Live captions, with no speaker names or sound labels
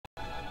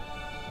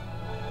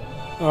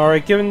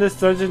Alright, given this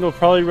dungeon, we'll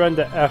probably run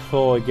to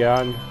Ethel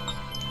again.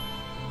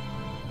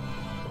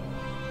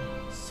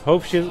 Let's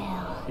hope she's...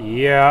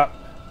 Yeah.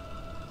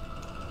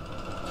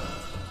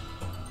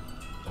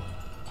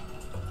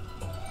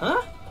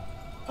 Huh?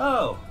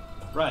 Oh,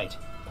 right.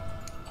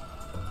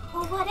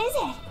 Well, what is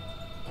it?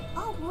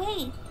 Oh,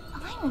 wait.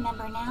 I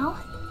remember now.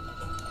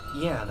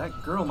 Yeah,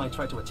 that girl might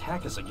try to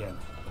attack us again.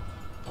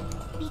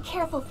 Be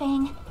careful,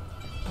 Fang.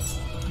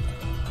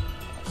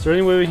 Is there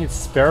any way we can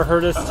spare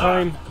her this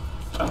time?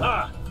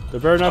 There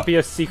better not be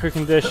a secret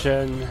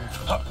condition.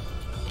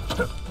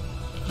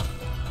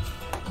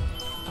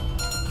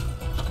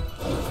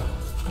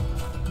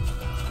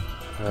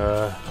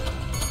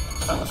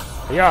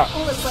 Yeah.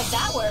 It looks like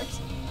that worked.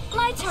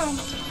 My turn.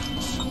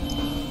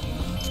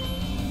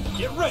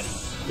 Get ready.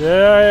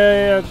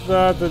 Yeah,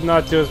 that did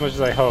not do as much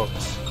as I hoped.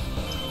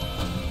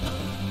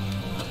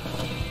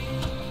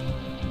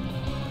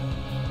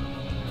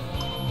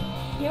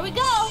 Here we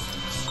go.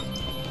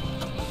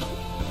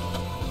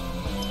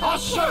 I'll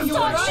show you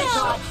what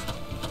I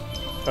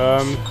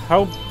got.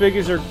 How big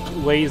is her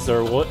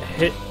laser? Will it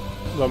hit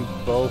them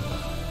both?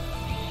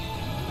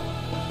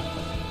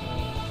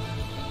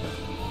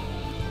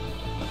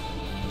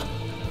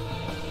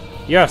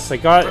 Yes, I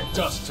got it.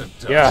 Dust to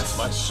dust. Yes.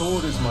 My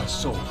sword is my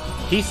sword.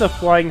 Piece of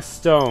flying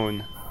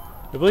stone.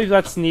 I believe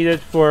that's needed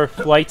for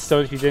flight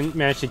stone if you didn't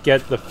manage to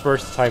get the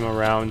first time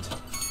around.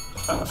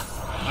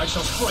 I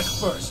shall strike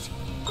first.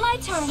 My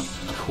turn.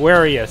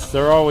 Aquarius,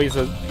 they're always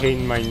a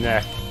pain in my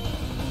neck.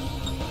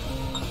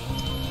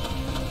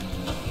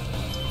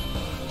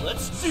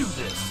 Let's do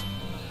this.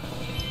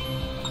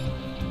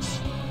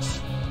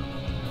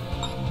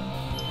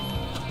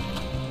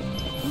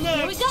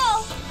 Here we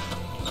go.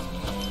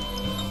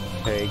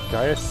 Okay,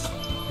 Gaia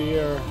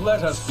Spear.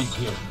 Let us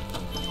begin.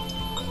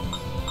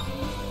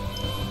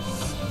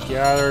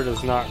 Scatter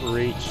does not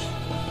reach.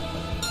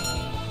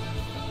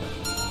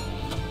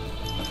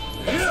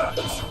 Here!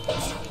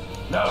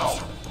 Now!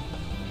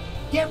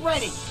 Get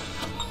ready.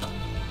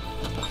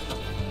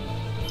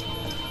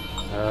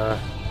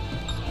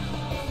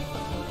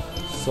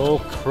 Soul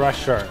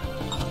Crusher.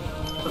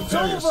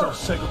 Prepare yourself,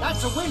 Sigurd.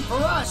 That's a win for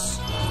us.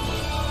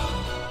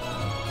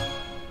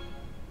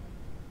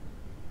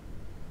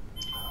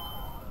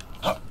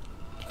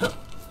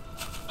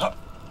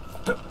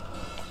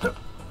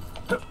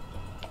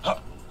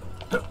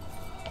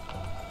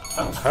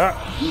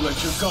 You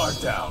let your guard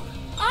down.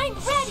 I'm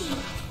ready.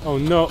 Oh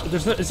no,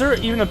 is there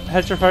even a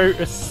petrifier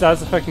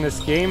status effect in this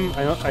game?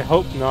 I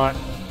hope not.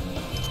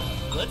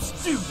 Let's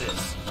do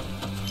this.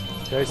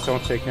 You guys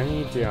don't take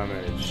any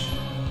damage.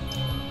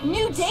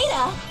 New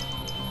data.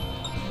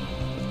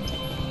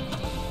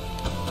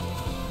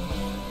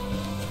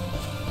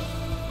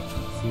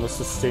 It's the most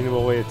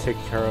sustainable way to take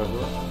care of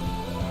it.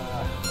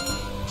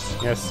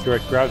 Yes, screw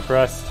it. Ground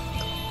thrust.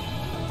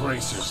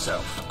 Brace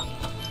yourself.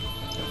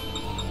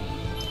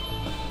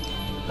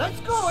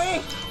 Let's go,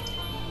 eh?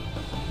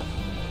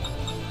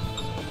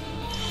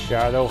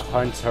 Shadow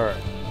Hunter.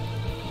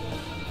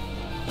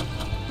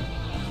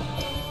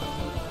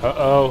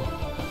 Uh-oh.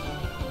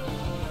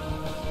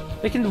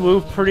 They can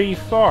move pretty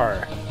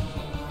far.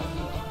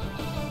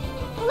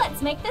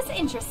 Let's make this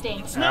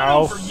interesting. It's not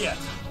Ow. over yet.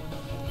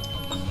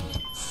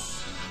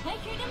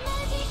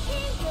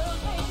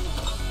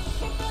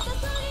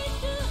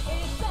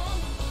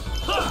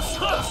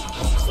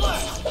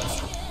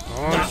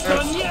 Not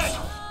done yet.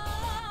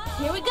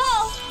 Here we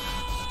go.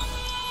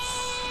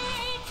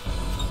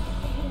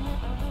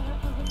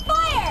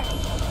 Fire!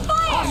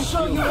 Fire! I'll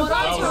show you what I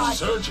Power got.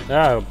 surging.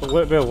 Yeah, a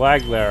little bit of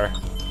lag there.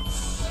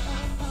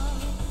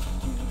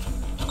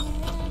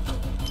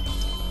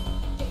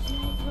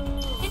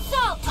 It's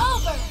all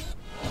over.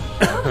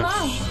 Oh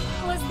my!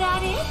 Was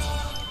that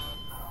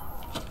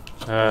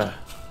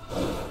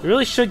it? You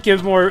really should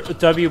give more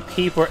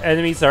WP for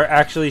enemies that are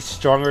actually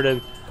stronger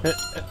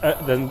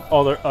than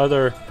all their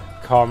other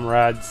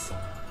comrades.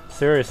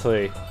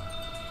 Seriously.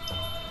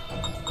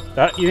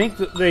 You think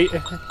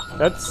that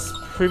that's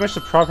pretty much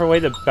the proper way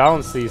to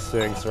balance these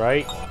things,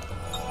 right?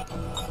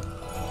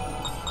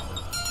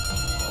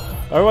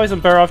 Otherwise,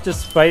 I'm better off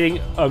just fighting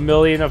a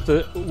million of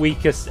the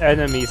weakest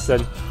enemies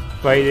than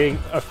fighting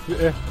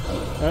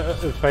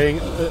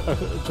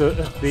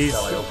these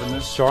Shall I open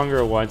this?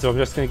 stronger ones. So I'm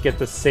just gonna get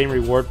the same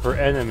reward per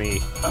enemy.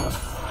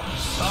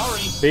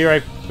 Sorry. Be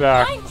right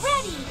back. I'm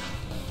ready.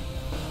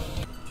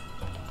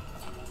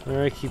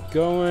 Alright, keep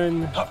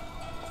going. Kill.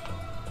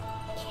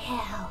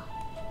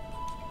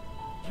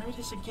 There it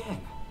is again.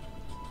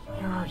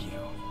 Where are you?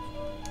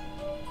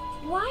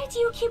 Why do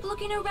you keep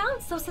looking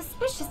around so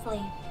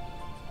suspiciously?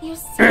 You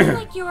seem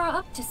like you are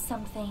up to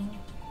something.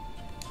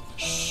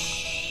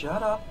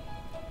 Shut up.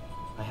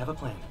 I have a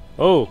plan.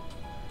 Oh,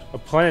 a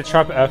plan to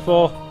trap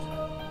Ethel?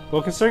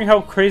 Well, considering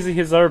how crazy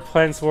his other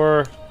plans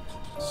were,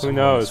 who Someone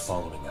knows? is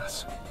following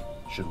us.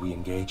 Should we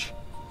engage?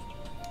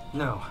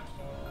 No,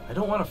 I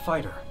don't want to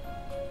fight her.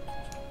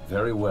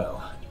 Very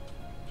well.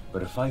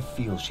 But if I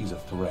feel she's a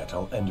threat,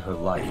 I'll end her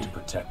life to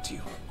protect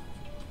you.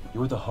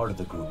 You're the heart of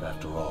the group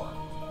after all.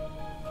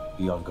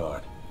 Be on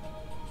guard.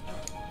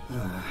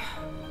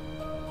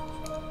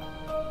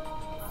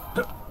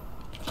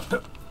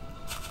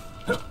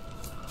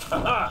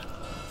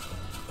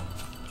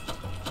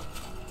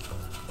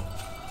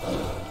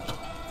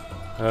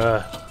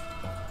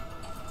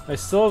 I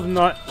still have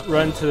not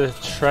run to the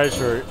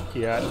treasure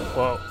yet.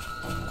 Whoa.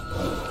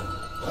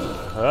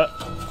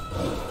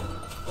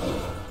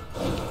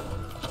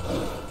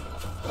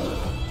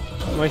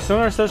 My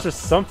sonar says there's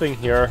something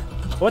here.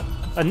 What?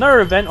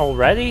 Another event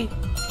already?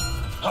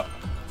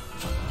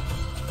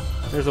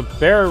 There's a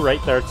bear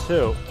right there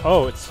too.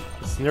 Oh, it's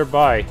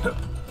nearby.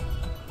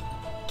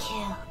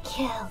 Kill,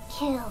 kill,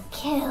 kill,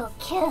 kill,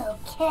 kill,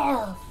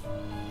 kill.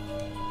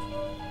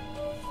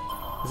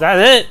 Is that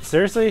it?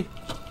 Seriously?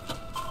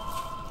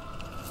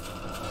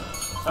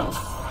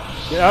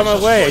 Get out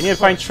of my way, I need to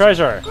find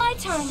treasure. My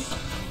turn.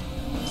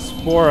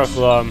 Four of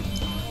them.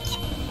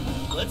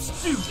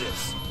 Let's do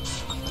this.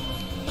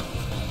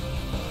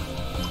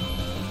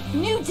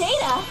 New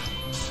data?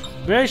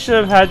 Maybe I should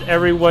have had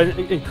everyone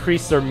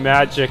increase their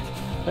magic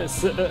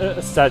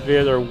stat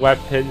via their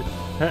weapon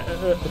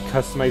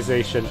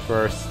customization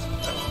first.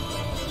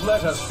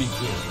 Let us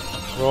begin.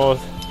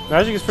 Well,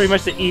 magic is pretty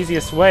much the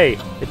easiest way.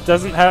 It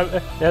doesn't have.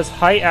 It has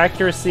high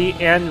accuracy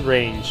and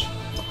range.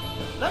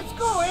 Let's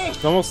go, eh?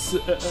 It's almost.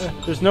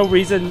 There's no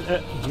reason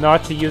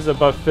not to use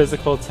above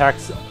physical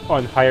attacks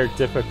on higher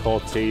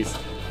difficulties,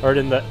 or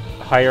than the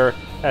higher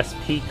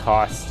SP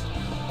cost.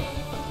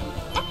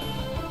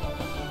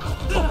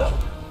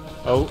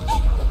 Oh.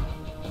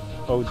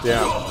 Oh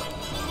damn.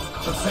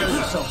 Prepare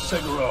yourself,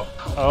 Seguro.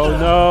 Oh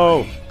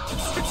no.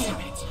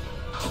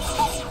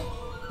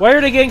 Why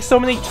are they getting so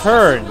many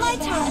turns? My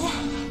turn.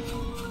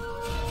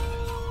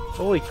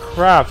 Holy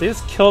crap, they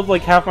just killed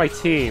like half my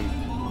team.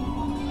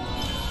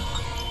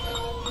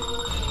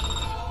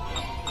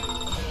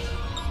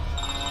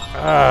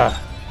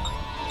 Ah.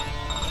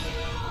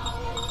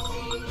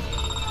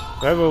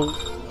 I have a...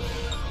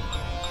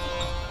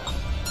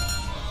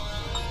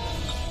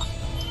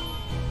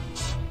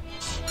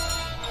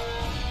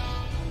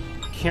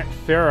 Can't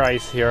fair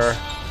ice here.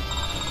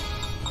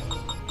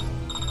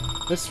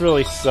 This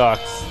really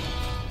sucks.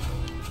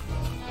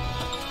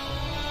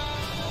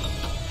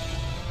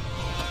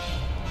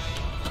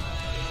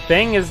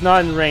 Fang is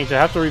not in range. I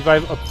have to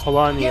revive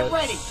Apollonius Get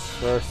ready.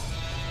 first.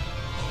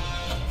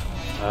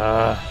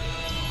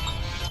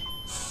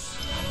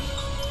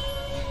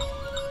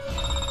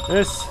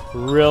 This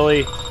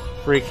really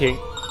freaking...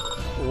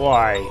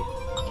 Why?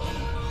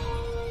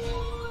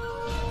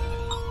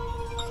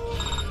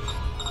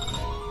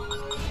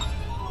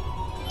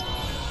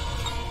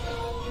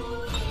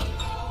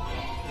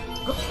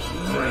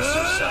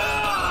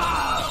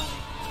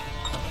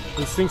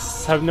 These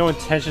things have no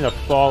intention of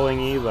falling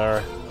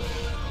either.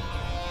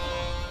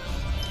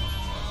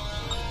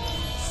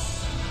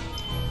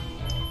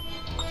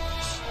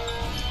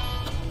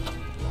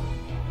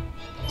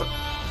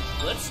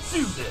 Let's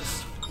do this.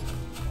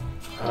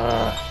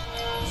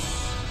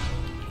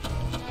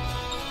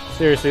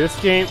 Seriously, this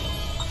game...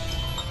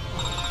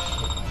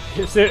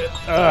 Is it...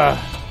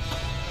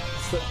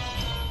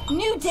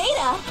 New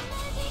data?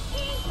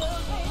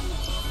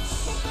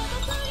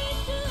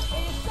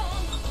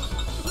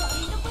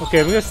 Okay,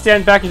 I'm gonna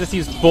stand back and just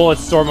use Bullet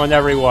Storm on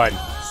everyone.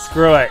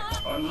 Screw it.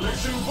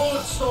 Unleashing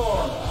Bullet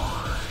Storm.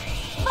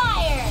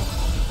 Fire!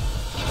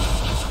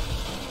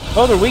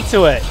 Oh, they're weak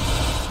to it.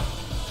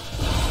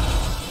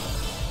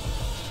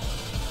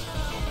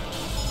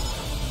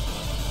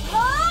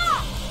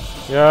 Ah!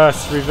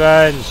 Yes,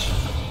 revenge.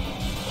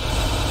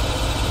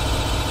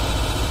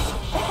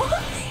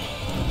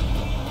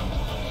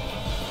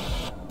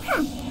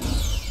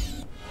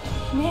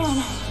 Man,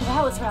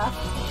 that was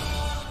rough.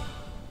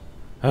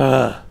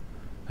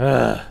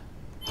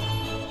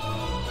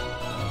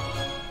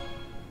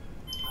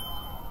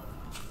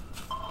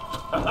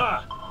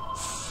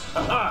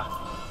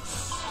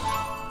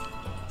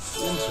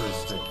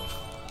 Interesting.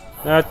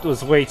 That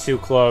was way too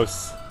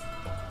close.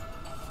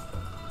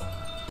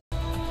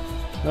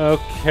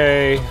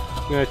 Okay,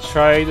 I'm gonna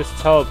try this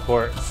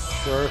teleport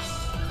first.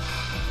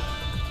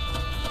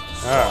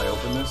 Shall I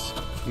open this?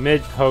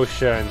 Mid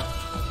potion.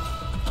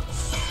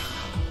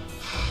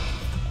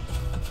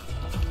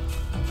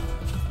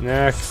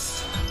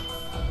 Next.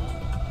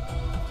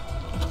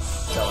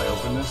 Shall I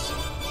open this?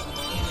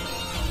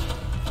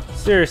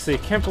 Seriously,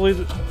 can't believe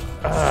it.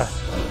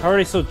 How are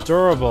they so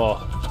durable?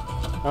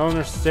 I don't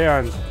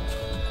understand.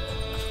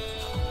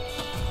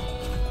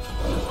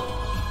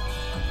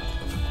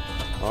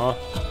 Huh?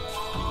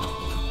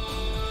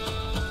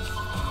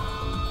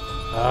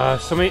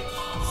 So many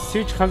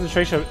huge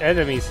concentration of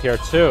enemies here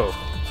too.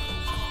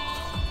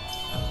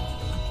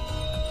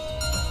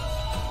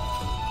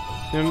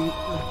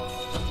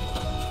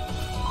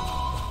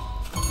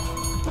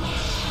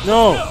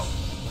 No!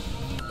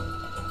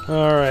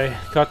 Alright,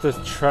 got the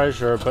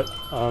treasure, but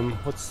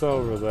what's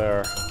over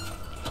there?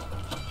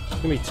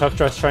 It's gonna be tough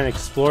just trying to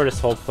explore this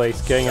whole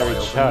place, getting every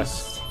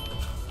chest.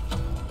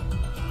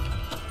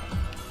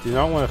 Do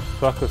not want to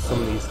fuck with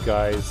some of these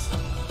guys.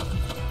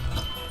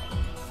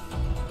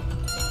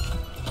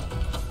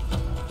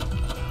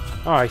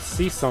 Oh, I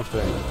see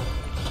something.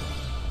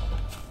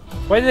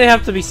 Why do they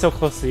have to be so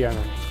close to the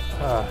enemy?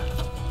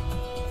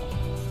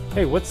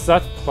 Hey, what's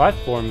that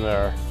platform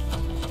there?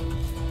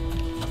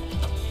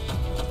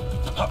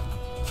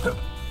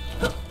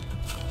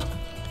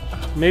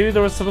 Maybe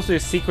there was supposed to be a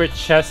secret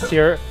chest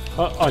here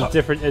on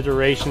different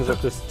iterations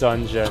of this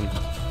dungeon.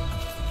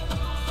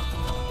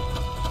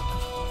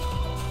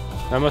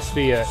 That must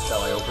be it.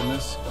 Shall I open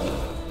this?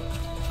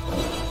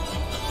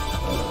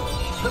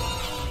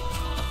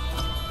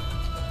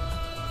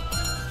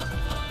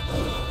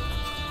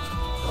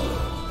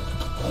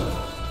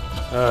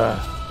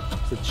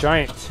 It's a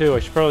giant too. I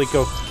should probably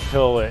go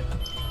kill it.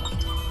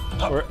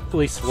 Or at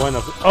least one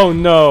of them. Oh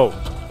no!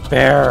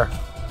 Bear!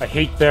 I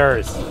hate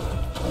bears.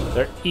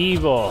 They're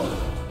evil.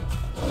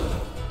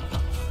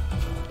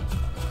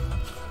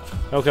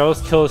 Okay,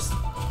 let's kill this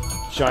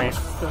giant.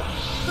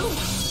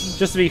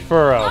 Just to be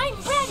thorough. I'm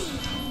ready.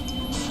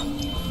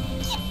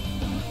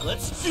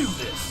 Let's do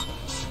this.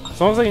 As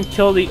long as I can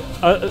kill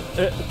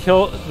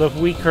the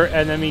weaker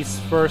enemies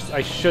first,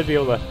 I should be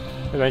able to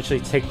eventually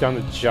take down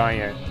the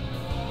giant.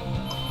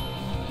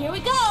 Here we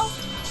go.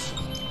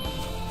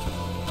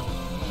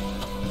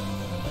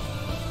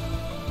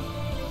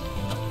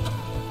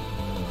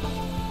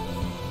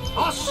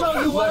 I'll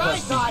show you what I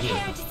got.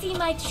 Care to see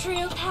my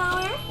true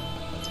power?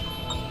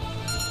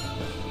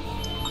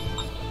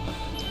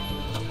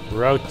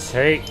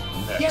 Rotate.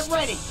 Get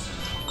ready.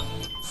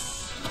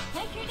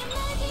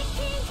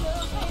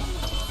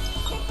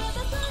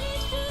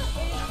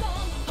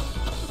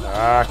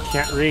 Ah,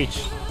 can't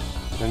reach.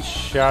 Then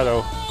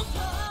Shadow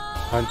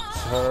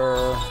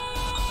Hunter.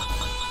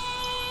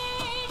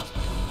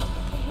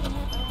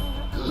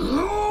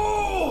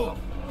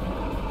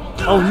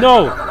 Oh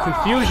no!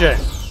 Confusion!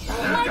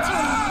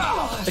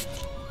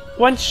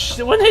 One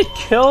hit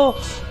kill?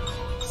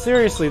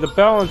 Seriously, the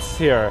balance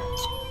here.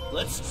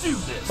 Let's do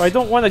this. But I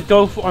don't want to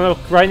go on a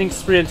grinding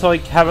spree until I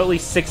have at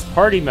least 6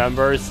 party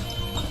members.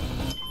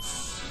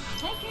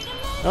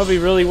 That would be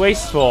really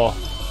wasteful.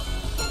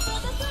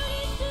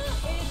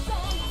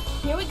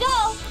 Here we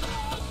go.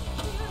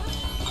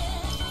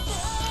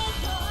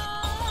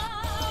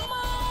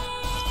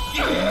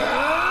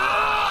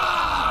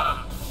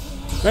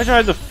 Imagine I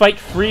had to fight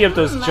 3 of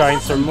those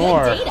giants or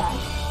more.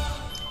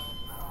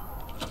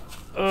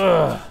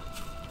 Ugh.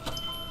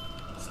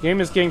 This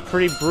game is getting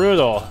pretty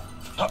brutal.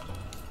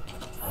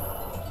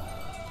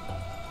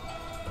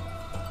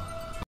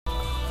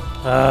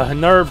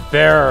 Another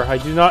bear.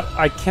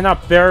 I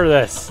cannot bear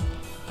this.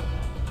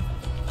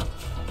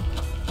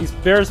 These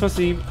bears must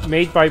be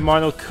made by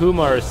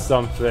Monokuma or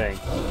something.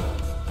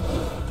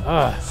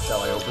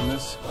 Shall I open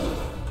this?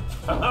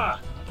 Haha!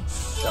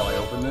 Shall I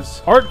open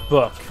this? Art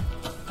book.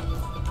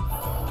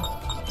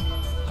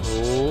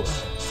 Ooh. I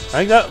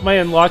think that might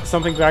unlock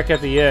something back at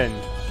the end.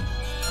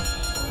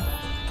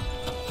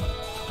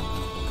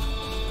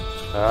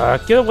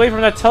 Get away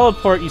from that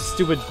teleport, you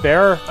stupid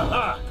bear!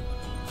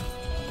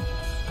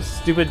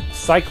 Stupid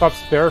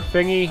Cyclops bear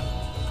thingy.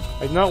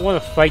 I do not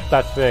want to fight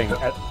that thing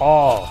at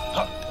all.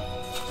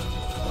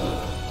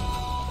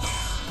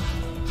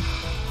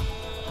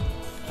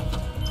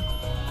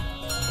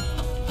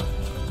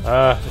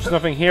 There's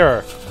nothing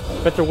here.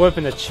 Bet there would have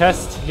been a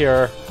chest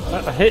here.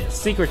 A hit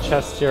secret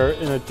chest here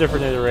in a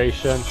different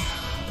iteration.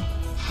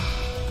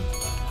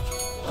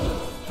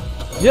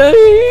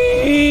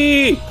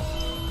 Yay!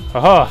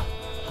 Aha!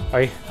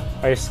 I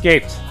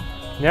escaped.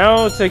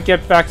 Now to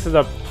get back to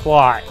the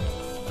plot.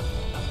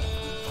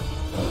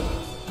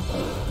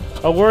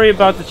 I'll worry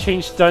about the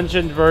changed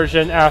dungeon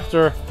version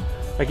after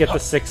I get the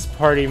 6th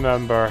party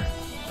member.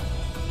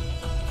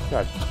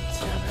 God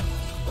damn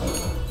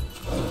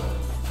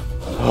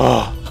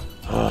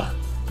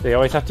it. They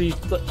always have to be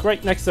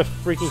right next to a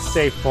freaking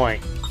save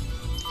point.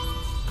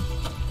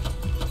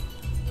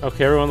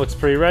 Okay, everyone looks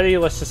pretty ready.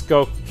 Let's just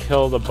go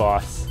kill the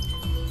boss.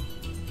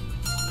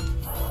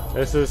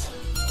 This is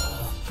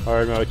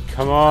hard mode.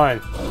 Come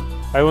on.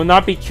 I will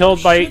not be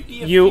killed by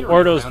you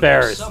or those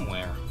bears.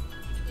 Somewhere.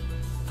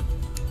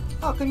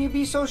 How can you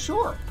be so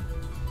sure?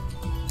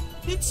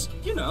 It's,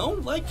 you know,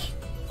 like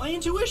my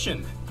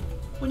intuition.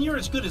 When you're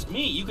as good as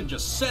me, you can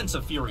just sense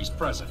a Fury's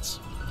presence.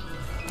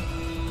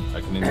 I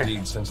can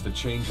indeed sense the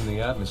change in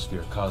the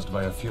atmosphere caused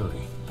by a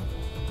Fury.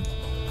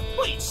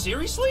 Wait,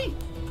 seriously?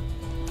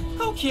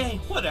 Okay,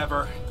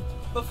 whatever.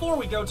 Before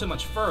we go too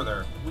much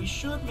further, we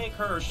should make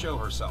her show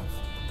herself.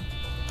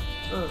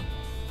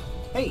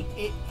 Hey,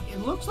 it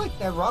looks like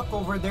that rock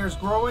over there's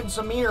growing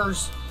some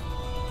ears.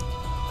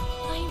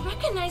 I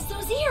recognize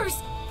those ears.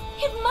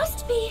 It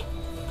must be.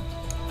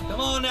 Come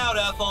on out,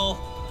 Ethel.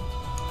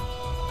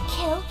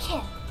 Kill,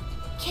 kill.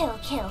 Kill,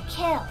 kill,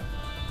 kill.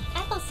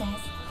 Ethel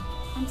says,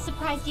 I'm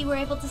surprised you were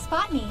able to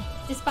spot me,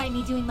 despite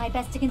me doing my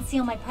best to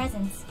conceal my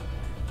presence.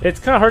 It's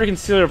kind of hard to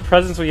conceal your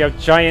presence when you have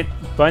giant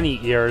bunny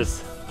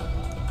ears.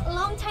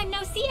 Long time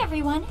no see,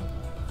 everyone.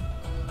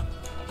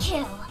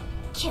 Kill,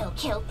 kill,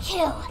 kill,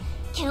 kill.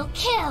 Kill,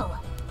 kill.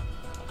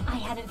 I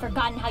haven't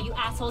forgotten how you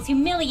assholes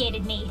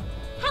humiliated me.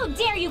 How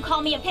dare you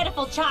call me a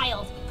pitiful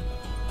child?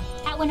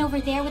 That one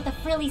over there with the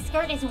frilly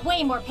skirt is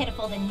way more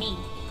pitiful than me,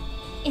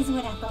 is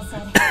what Ethel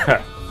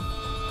said.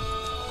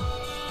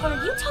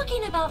 Are you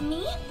talking about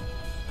me?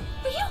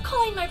 Are you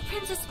calling my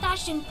princess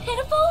fashion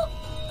pitiful?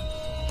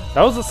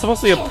 That was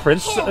supposed to be a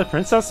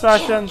princess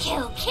fashion?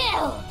 Kill,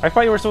 kill! I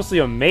thought you were supposed to be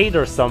a maid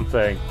or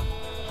something.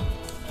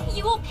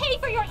 You will pay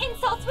for your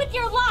insults with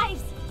your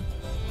lives!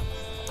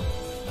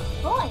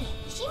 Boy,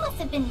 she must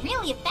have been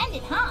really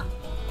offended, huh?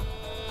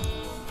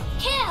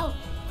 Kill!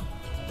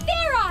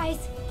 Fair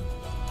Eyes!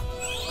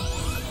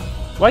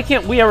 Why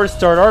can't we ever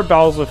start our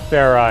battles with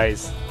Fair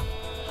Eyes?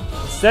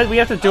 Instead, we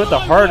have to do it the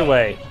hard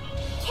way.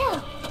 Kill!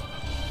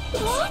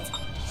 What?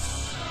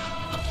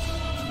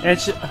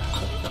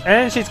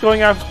 And she's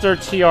going after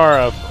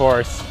Tiara, of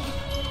course.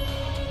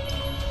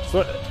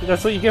 So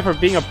that's what you get for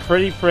being a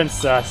pretty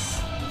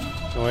princess.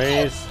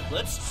 Anyways.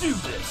 Let's do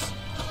this.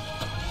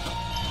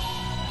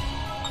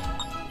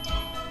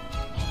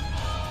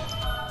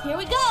 Here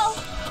we go!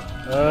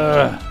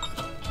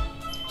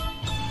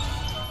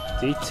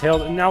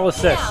 Detailed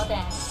analysis. Now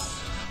then.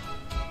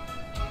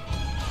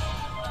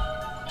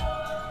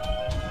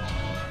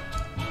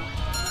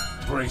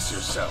 Brace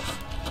yourself.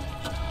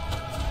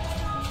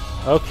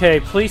 Okay,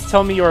 please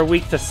tell me you are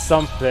weak to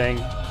something.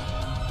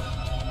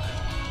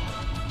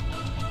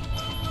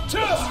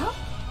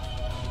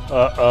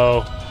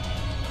 Uh-oh.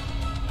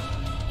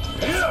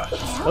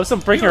 Let's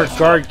break her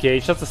guard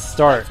gauge, that's a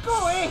start.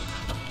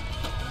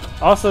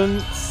 Also,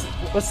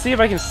 let's see if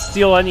I can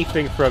steal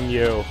anything from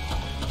you.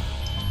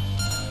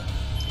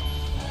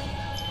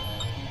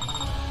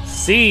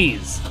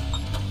 Seize!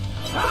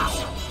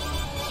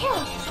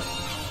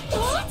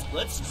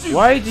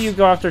 Why do you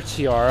go after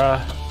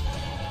Tiara?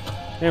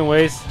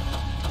 Anyways,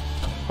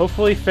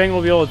 hopefully Fang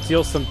will be able to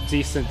deal some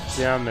decent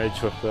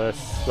damage with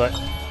this, but I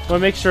want to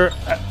make sure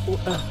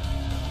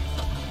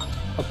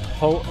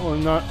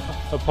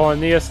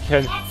Apollonius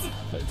can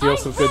deal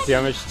some good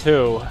damage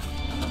too.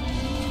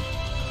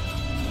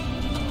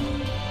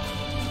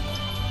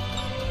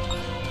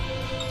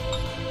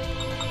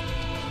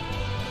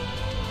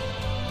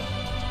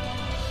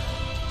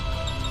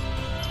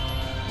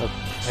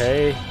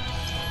 Okay.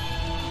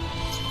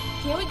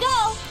 Here we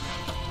go!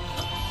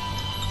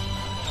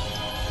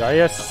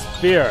 Gaia's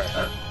Spear.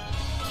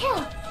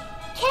 Kill!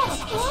 Kill!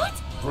 What?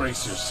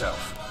 Brace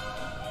yourself.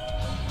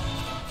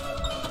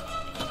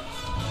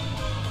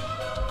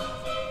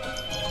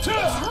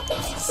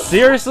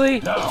 Seriously?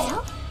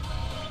 No.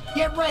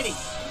 Get ready.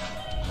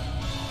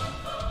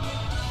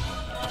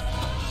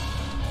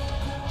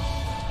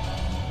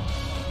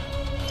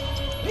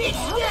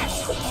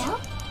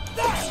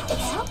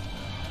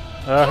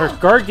 Her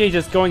guard gauge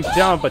is going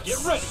down, but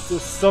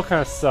still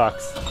kind of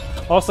sucks.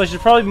 Also, I should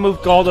probably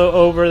move Galdo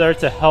over there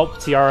to help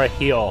Tiara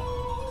heal.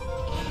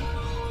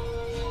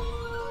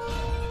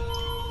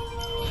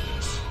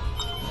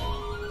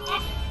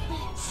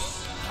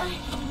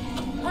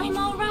 I'm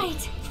all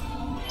right.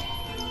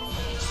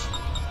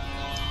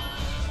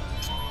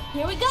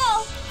 Here we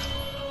go.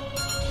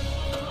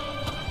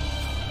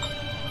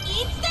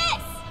 Eat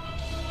this.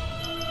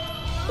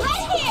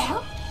 Right here.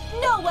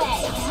 No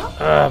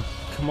way.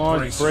 Come on,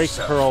 Brace break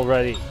yourself. her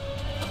already.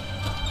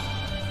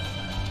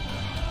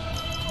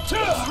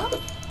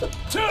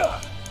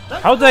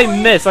 How did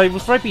I miss? I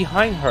was right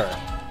behind her.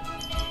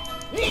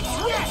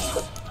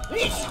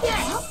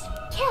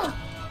 Kill.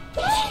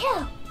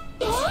 Kill.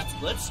 What?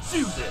 Let's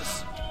do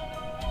this.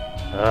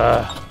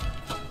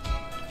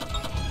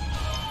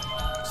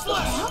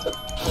 Slash.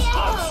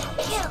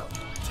 Kill.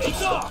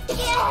 Take off.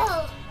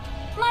 Kill.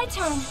 My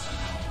turn.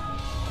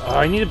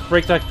 I need to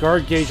break that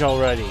guard gauge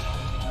already.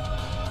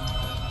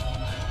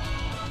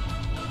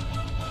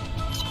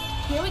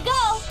 Here we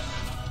go.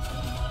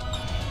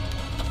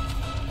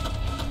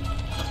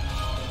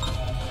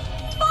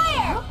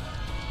 Fire.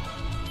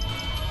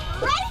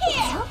 Right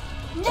here.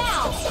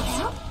 Now.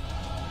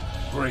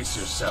 Brace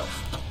yourself.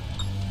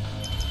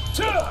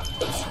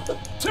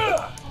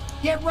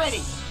 Get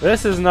ready.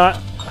 This is not...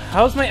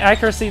 How's my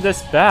accuracy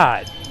this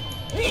bad?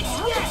 Kill.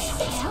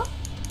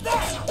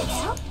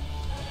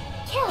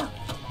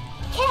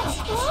 Kill.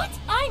 What?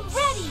 I'm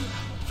ready.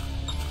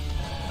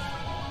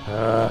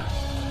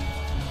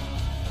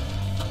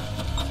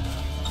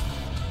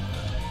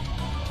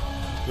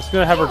 Just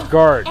gonna have her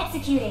guard.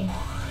 Executing.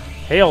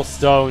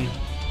 Hailstone.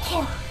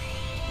 Kill.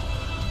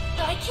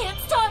 I can't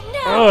stop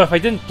now. Oh, if I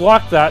didn't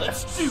block that,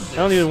 Let's do this. I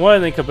don't even want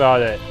to think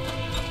about it.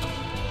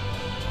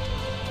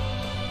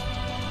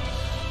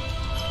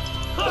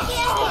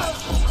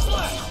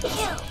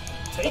 Kill.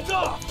 Take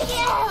off.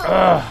 Kill.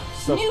 Ugh,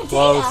 so New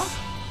close.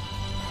 data.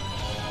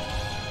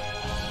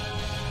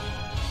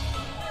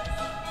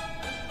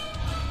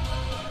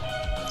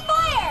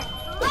 Fire!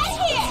 Right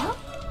here!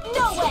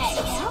 No way!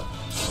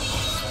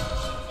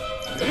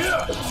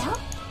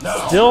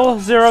 Still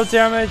 0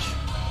 damage?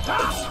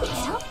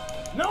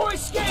 No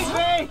escape,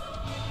 eh?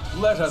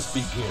 Let us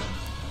begin.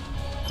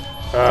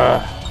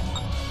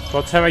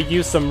 About time I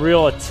use some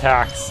real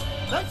attacks.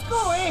 Let's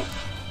go, eh?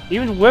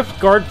 Even with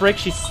guard break,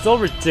 she's still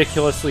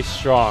ridiculously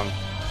strong.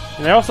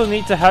 And I also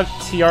need to have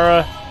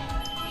Tiara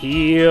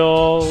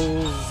heals.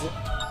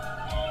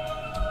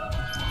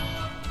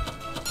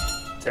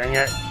 Dang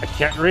it, I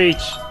can't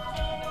reach.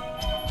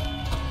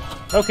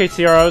 Okay,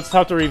 Tiara, let's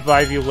have to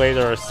revive you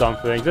later or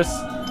something.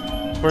 Just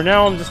For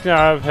now, I'm just gonna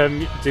have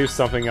him do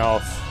something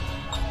else.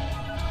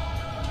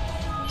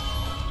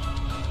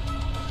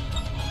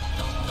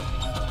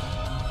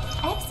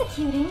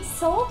 Executing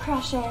Soul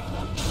Crusher.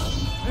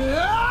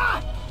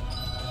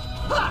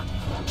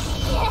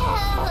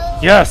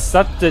 Yes,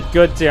 that did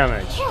good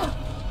damage.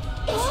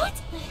 What?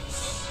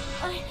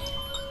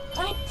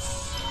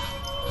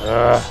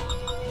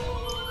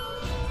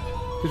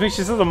 Which makes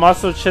she says the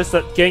monster chest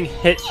that getting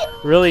hit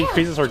really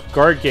increases her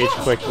guard gauge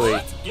quickly.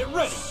 Get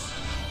ready.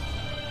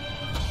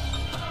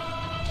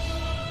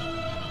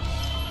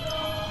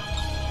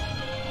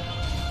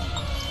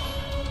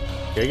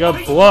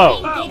 Giga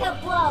blow.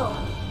 Giga blow.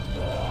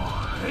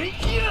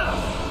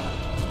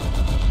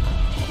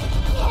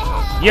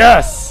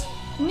 Yes.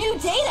 New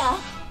data.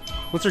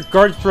 Once your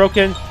guard's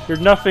broken, you're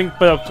nothing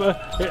but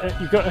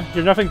a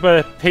you're nothing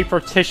but a paper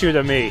tissue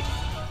to me.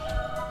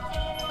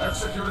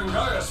 Executing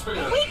Gaia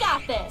Spear. We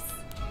got this.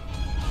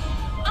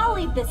 I'll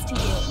leave this to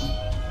you.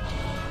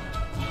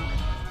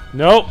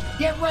 Nope.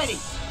 Get ready.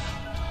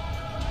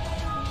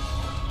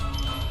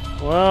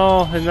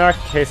 Well, in that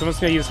case, I'm just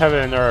gonna use Heaven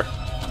and Earth.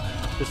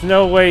 There's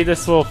no way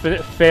this will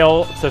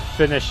fail to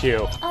finish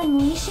you.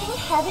 Unleashing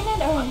Heaven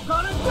and Earth.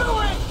 Gonna do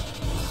it.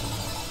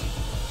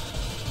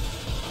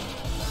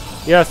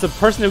 Yes, the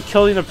person who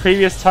killed you in the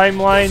previous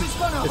timeline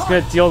is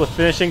gonna deal the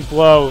finishing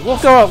blow.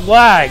 Look at that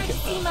lag!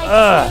 See my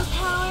Ugh. true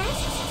power?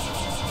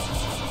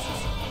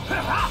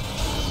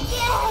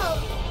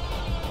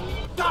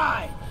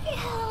 Die.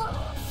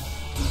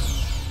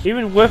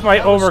 Even with my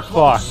That was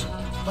overclock. close,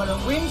 but a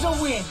win's a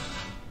win.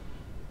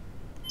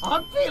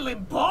 I'm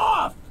feeling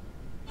buff.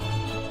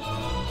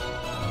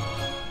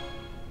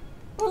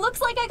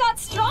 Looks like I got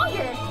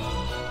stronger.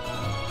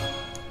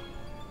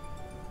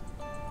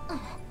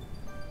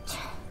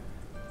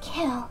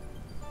 Kill.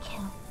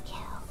 Kill.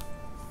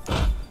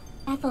 Kill.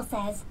 Ethel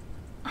says,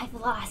 I've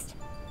lost.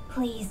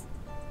 Please,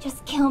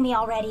 just kill me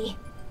already.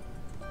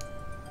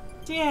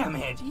 Damn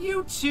it,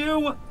 you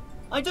two!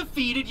 I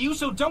defeated you,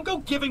 so don't go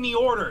giving me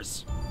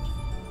orders!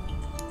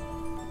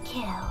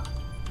 Kill.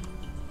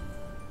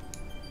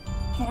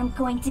 Then I'm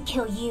going to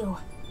kill you.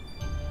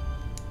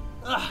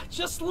 Ugh,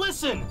 just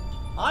listen!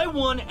 I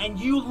won and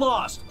you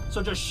lost,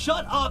 so just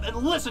shut up and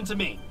listen to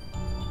me!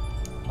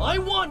 I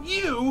want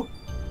you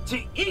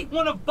to eat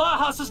one of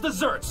Bahas's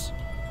desserts!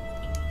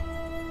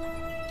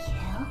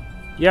 Kill?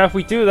 Yeah, if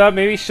we do that,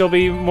 maybe she'll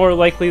be more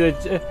likely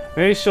to.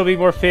 Maybe she'll be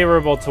more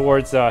favorable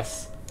towards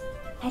us.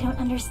 I don't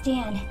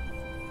understand.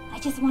 I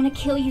just want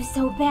to kill you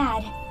so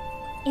bad,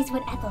 is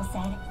what Ethel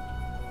said.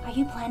 Are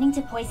you planning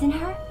to poison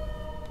her?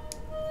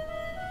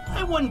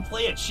 I wouldn't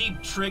play a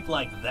cheap trick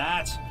like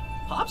that.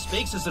 Pops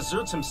bakes his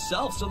desserts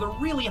himself, so they're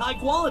really high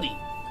quality.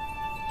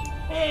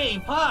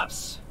 Hey,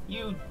 Pops,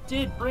 you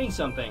did bring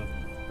something,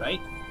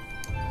 right?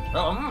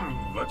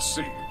 Let's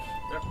see.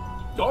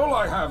 All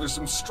I have is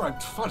some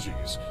striped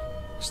fudgies.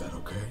 Is that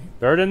okay?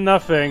 Better than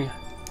nothing.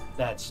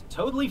 That's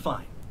totally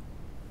fine.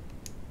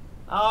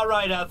 All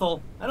right,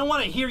 Ethel. I don't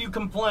want to hear you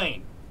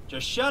complain.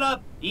 Just shut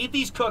up, eat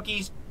these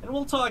cookies, and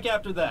we'll talk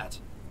after that.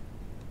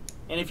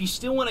 And if you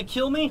still want to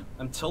kill me,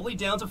 I'm totally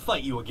down to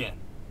fight you again.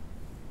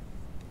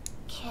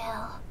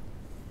 Kill.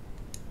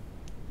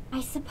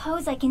 I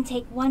suppose I can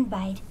take one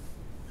bite,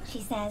 she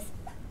says.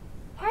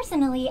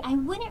 Personally, I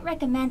wouldn't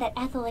recommend that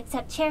Ethel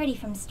accept charity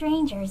from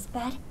strangers,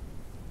 but...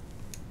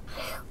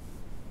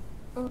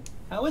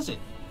 How is it?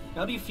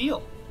 How do you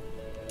feel?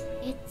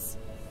 It's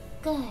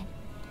good.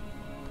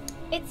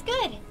 It's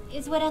good,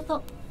 is what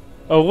Ethel...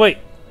 Oh wait,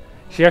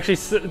 she actually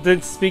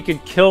did speak in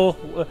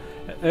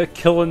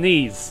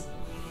Killinese.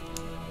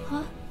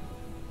 Huh?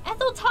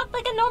 Ethel talked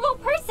like a normal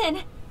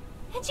person,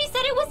 and she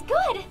said it was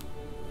good.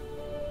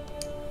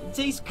 It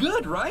tastes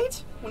good,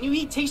 right? When you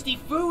eat tasty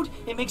food,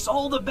 it makes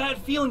all the bad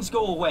feelings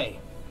go away.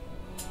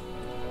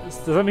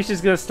 Does that mean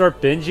she's gonna start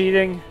binge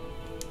eating?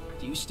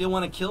 Do you still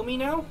want to kill me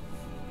now?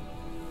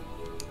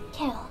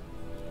 Kill.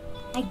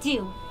 I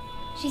do,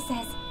 she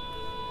says.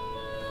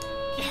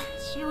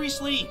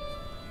 Seriously?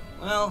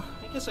 Well,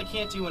 I guess I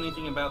can't do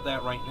anything about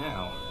that right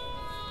now.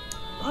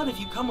 But if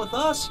you come with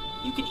us,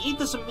 you can eat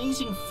this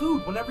amazing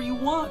food whenever you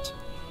want.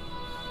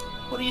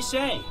 What do you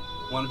say?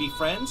 Want to be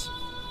friends?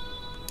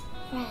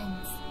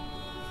 Friends.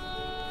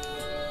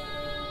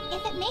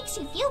 If it makes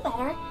you feel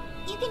better,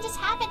 you can just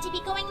happen to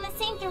be going in the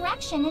same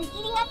direction and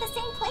eating at the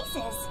same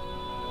places.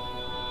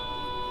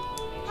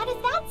 How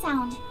does that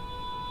sound?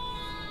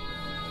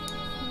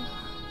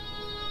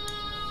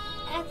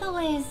 Ethel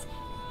is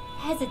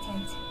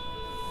hesitant.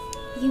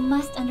 You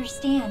must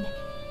understand,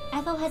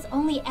 Ethel has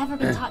only ever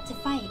been taught to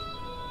fight.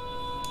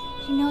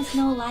 She knows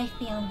no life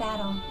beyond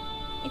battle.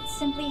 It's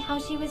simply how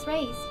she was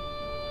raised.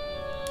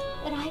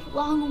 But I've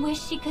long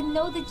wished she could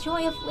know the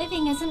joy of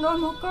living as a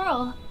normal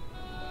girl.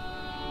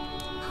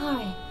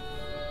 Alright.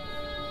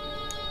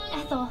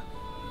 Ethel,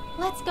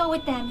 let's go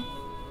with them.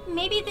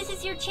 Maybe this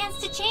is your chance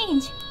to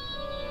change.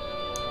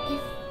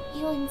 If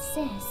you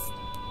insist.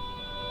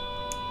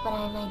 But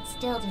I might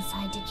still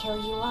decide to kill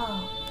you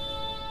all.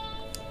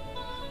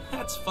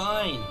 That's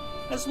fine,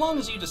 as long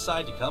as you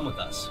decide to come with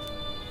us.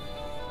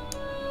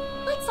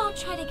 Let's all all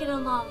try to get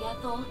along,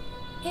 Ethel.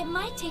 It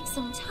might take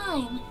some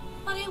time,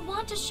 but I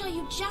want to show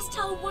you just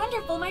how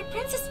wonderful my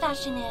princess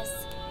fashion is.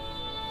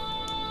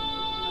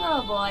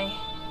 Oh boy,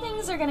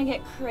 things are gonna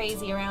get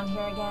crazy around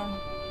here again.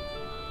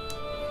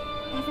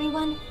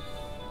 Everyone,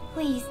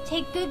 please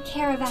take good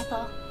care of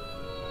Ethel.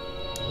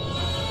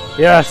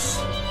 Yes!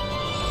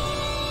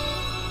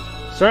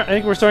 I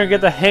think we're starting to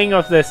get the hang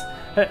of this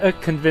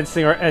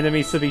convincing our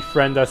enemies to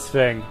befriend us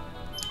thing.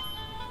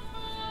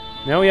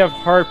 Now we have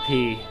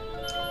Harpy.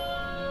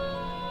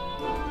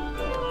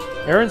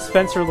 Aaron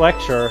Spencer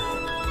Lecture.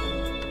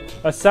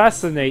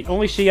 Assassinate.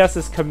 Only she has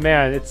this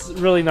command. It's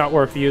really not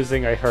worth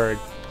using, I heard.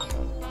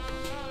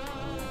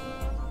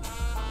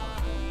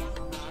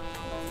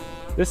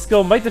 This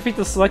skill might defeat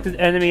the selected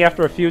enemy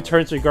after a few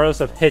turns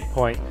regardless of hit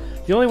point.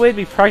 The only way to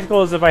be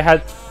practical is if I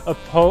had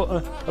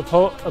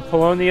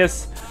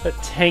Apollonius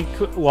tank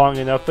long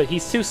enough, but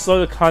he's too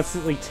slow to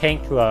constantly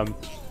tank them.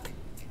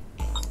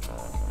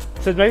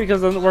 So maybe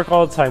because it doesn't work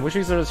all the time, which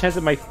means there's a chance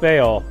it might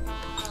fail.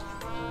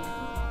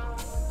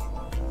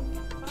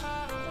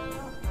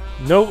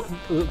 No,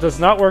 it does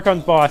not work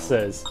on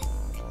bosses.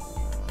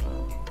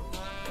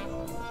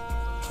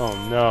 Oh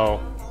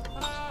no.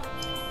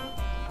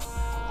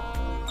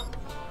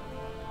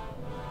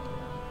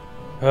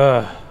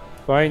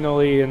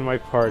 Finally in my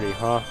party,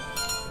 huh?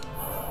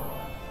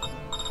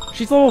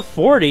 She's level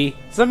 40?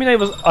 Does that mean I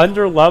was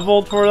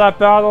under-leveled for that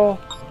battle?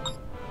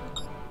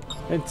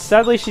 And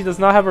sadly she does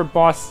not have her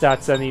boss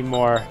stats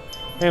anymore.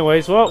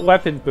 Anyways, what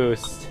weapon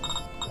boost?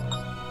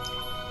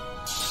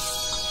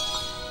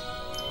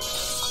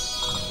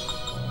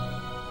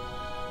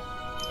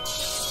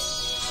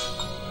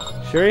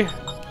 Sure.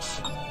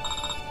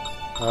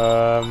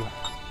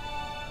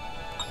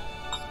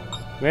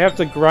 May have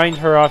to grind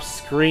her off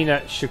screen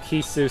at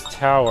Shukisu's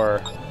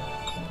tower.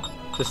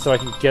 Just so I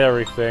can get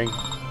everything.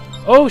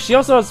 Oh, she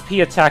also has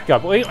P-ATK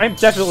up. Wait, I'm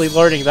definitely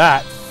learning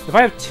that. If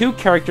I have two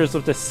characters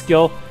with this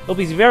skill, it'll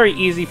be very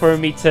easy for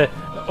me to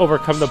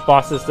overcome the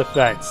boss's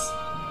defense.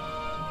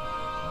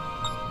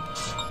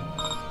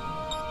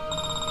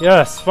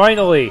 Yes,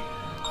 finally!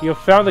 You have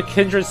found a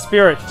kindred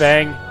spirit,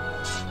 Fang.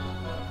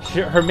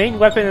 Her main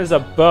weapon is a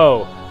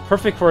bow,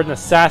 perfect for an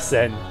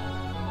assassin.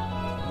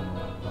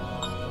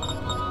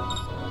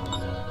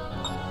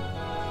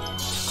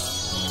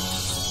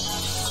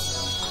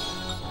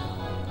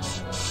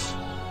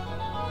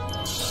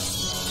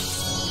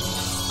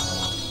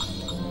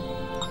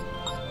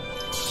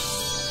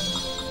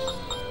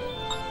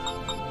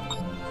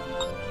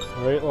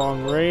 Right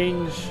long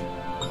range.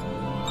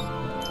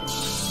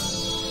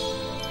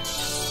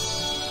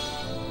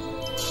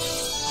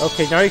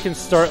 Okay, now you can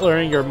start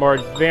learning your more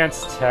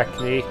advanced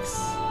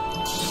techniques.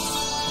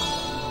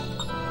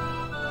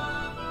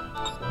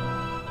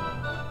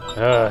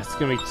 It's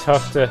gonna be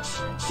tough to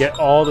get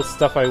all the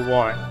stuff I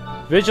want.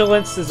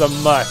 Vigilance is a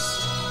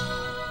must.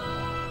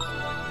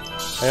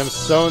 I am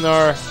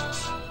sonar.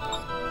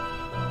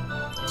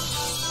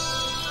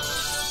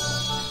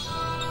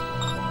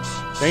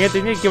 Dang it,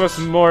 they need to give us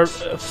more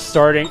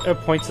starting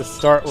points to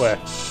start with.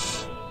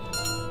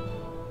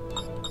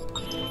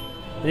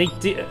 I think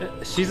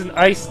she's an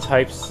ice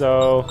type,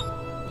 so...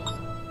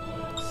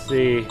 Let's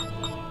see.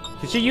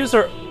 Can she use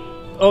her...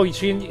 Oh,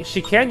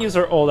 she can use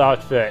her old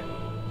outfit.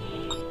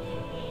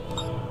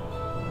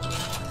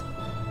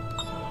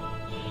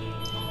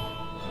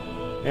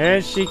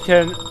 And she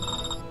can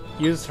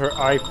use her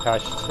eye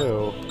patch,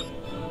 too.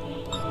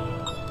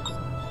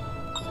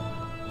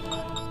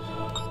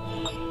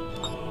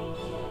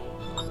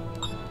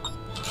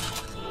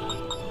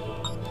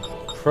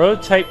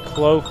 Prototype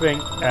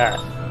clothing F.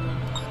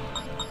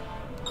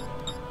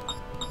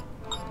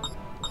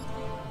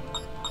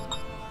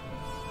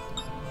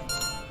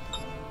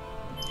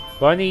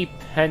 Bunny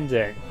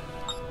pendant.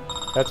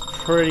 That's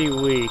pretty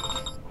weak.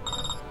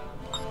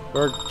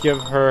 Or give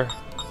her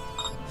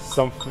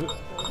some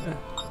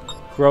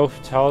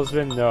growth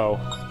talisman? No.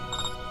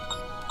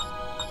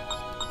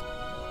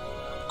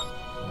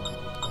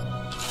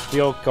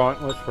 Steel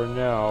gauntlet for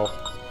now.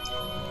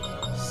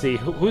 Let's see,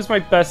 who's my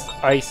best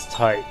ice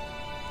type?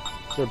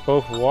 They're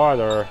both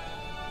water.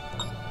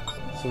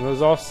 So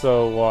there's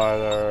also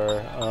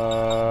water.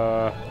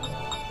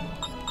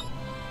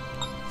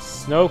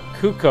 Snow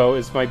Kuko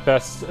is my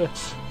best.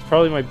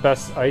 Probably my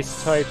best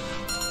ice type.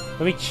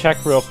 Let me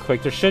check real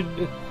quick. There should.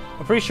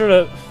 I'm pretty sure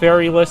the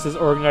fairy list is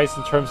organized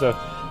in terms of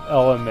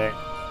element.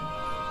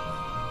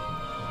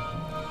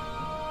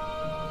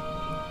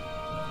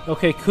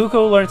 Okay,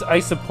 Kuko learns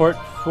ice support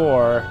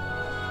 4.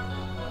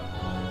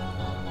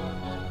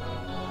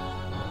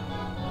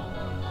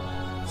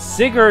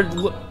 Sigurd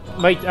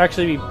might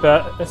actually be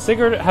better.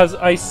 Sigurd has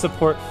ice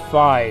support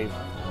 5.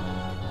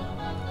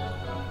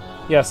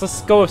 Yes,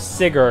 let's go with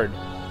Sigurd.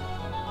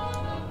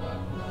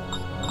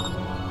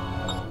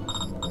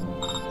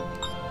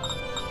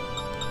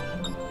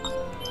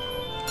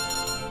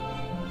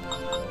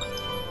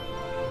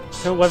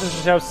 Two weapons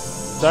which have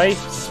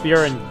scythe,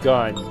 spear, and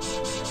gun.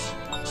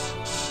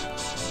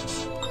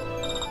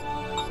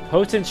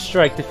 Potent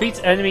strike defeats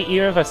enemy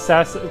even if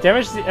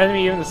damages the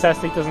enemy even if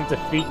assassinate doesn't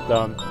defeat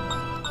them.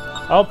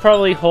 I'll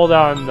probably hold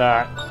out on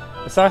that.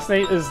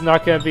 Assassinate is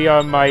not going to be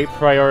on my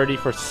priority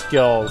for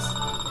skills.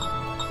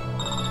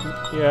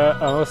 Yeah,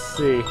 let's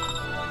see.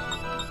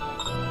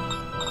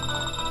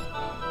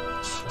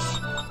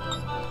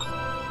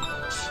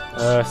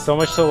 So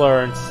much to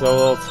learn, so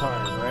little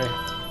time, right?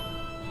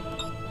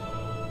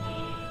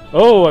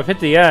 Oh, I've hit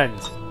the end.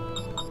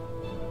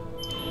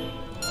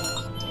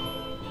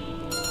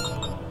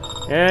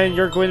 And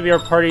you're going to be our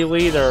party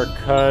leader,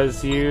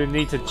 because you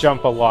need to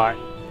jump a lot.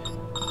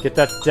 Get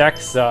that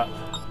dex up.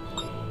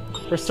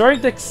 Her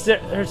starting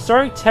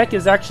tech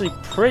is actually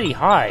pretty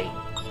high.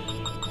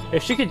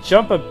 If she could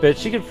jump a bit,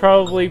 she could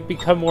probably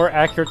become more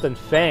accurate than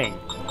Fang.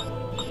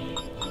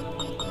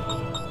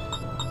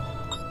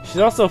 She's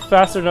also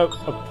faster than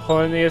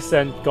Apollonius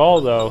and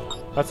Gorlois.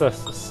 That's a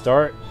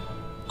start.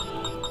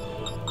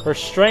 Her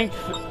strength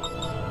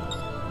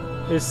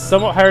is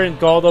somewhat higher than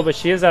Gorlois, but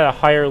she is at a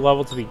higher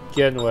level to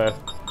begin with.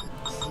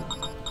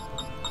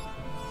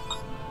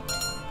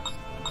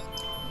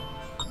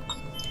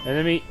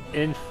 Enemy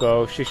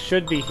info. She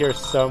should be here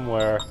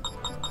somewhere.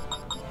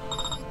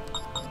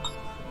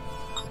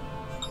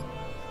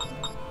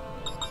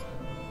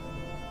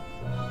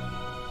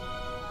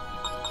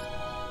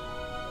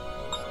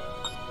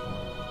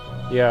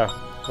 Yeah,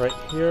 right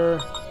here.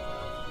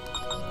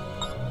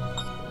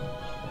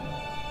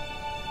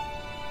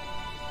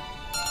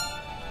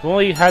 If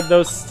only had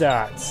those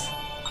stats.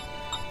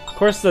 Of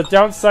course, the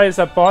downside is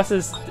that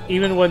bosses,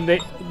 even when they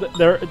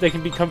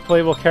can become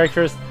playable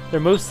characters, their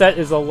moveset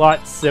is a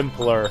lot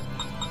simpler.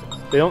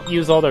 They don't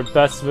use all their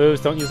best moves,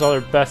 don't use all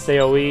their best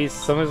AoEs.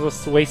 Sometimes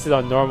it's wasted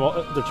on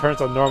their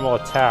turns on normal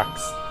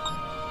attacks.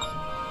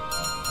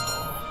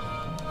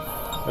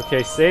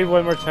 Okay, save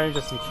one more time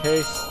just in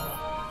case.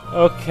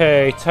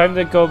 Okay, time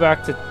to go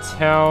back to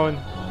town.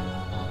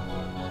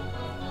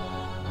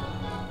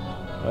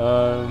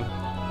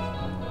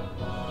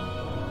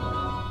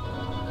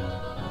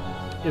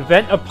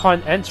 Event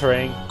upon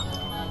entering.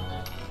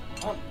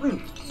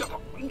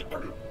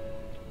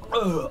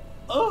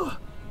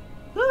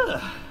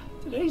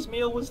 Today's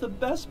meal was the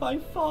best by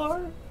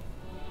far.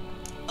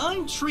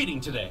 I'm treating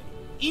today.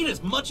 Eat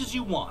as much as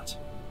you want.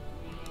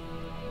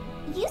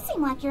 You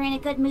seem like you're in a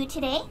good mood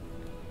today.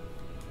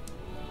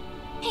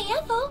 Hey,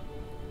 Ethel,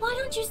 why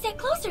don't you sit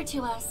closer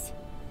to us?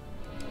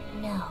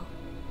 No.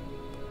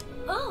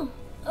 Oh,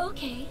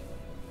 okay.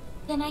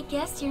 Then I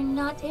guess you're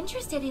not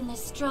interested in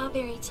this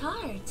strawberry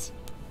tart.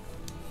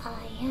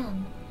 I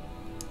am.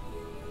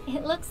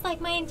 It looks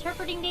like my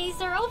interpreting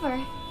days are over.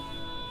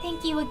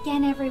 Thank you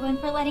again, everyone,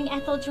 for letting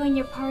Ethel join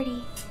your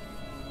party.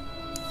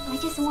 I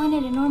just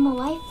wanted a normal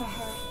life for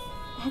her.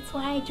 That's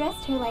why I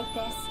dressed her like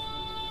this.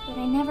 But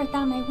I never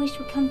thought my wish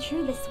would come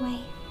true this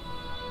way.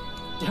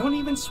 Don't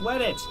even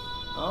sweat it.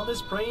 All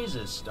this praise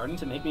is starting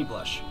to make me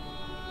blush.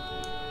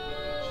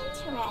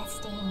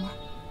 Interesting.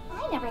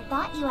 I never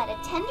thought you had a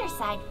tender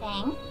side,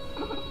 Fang.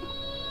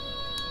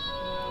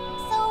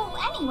 So,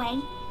 anyway,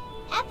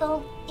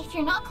 Ethel, if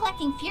you're not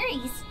collecting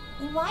Furies,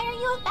 why are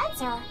you a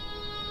fencer?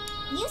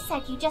 You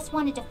said you just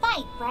wanted to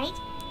fight, right?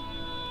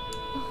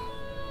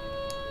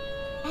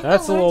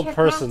 That's a little Ethel learned her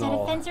personal.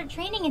 craft at a fencer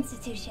training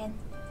institution.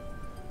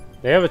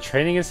 They have a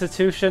training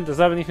institution? Does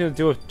that have anything to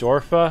do with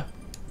Dorfa?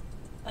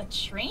 A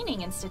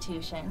training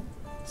institution?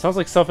 Sounds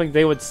like something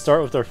they would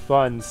start with their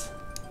funds.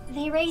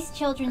 They raise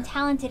children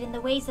talented in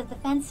the ways of the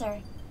fencer,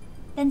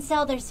 then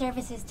sell their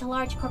services to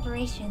large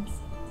corporations.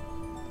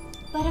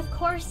 But of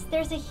course,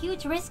 there's a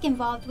huge risk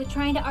involved with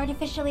trying to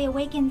artificially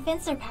awaken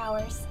fencer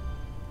powers.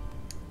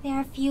 There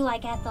are few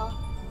like Ethel,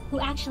 who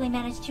actually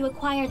managed to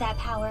acquire that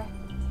power.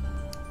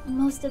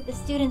 Most of the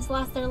students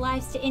lost their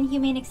lives to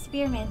inhumane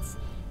experiments,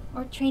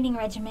 or training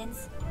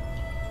regimens.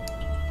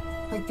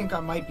 I think I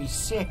might be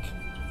sick.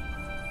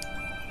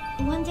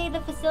 One day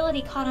the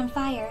facility caught on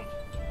fire,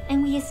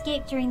 and we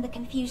escaped during the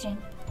confusion.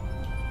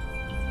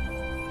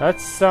 That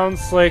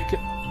sounds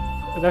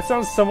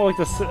somewhat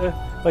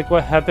like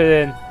what happened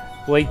in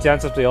Blade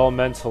Dance of the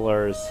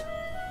Elementalers.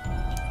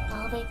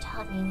 All they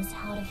taught me was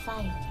how to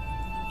fight.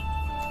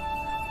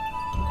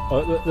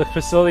 The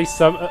facility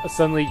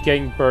suddenly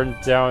getting burned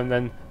down, and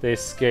then they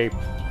escape,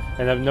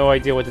 and have no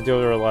idea what to do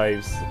with their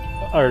lives,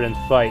 other than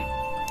fight.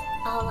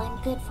 All I'm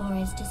good for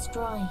is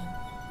destroying,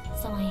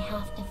 so I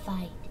have to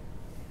fight.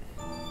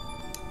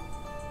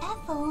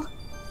 Ethel.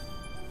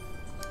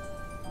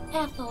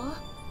 Ethel,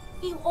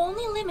 you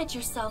only limit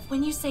yourself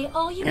when you say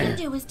all you can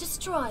do is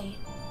destroy.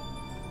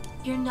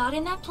 You're not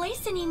in that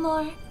place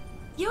anymore.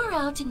 You're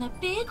out in the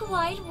big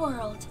wide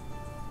world.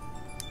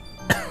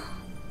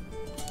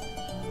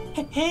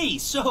 Hey,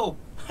 so,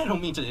 I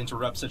don't mean to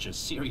interrupt such a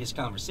serious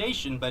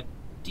conversation, but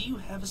do you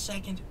have a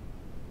second?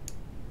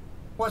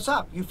 What's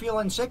up? You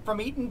feeling sick from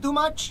eating too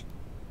much?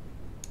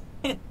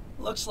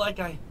 Looks like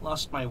I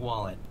lost my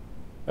wallet.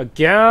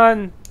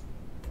 Again?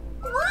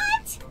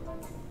 What?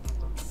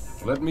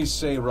 Let me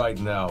say right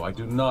now, I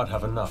do not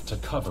have enough to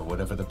cover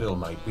whatever the bill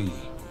might be.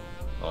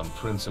 On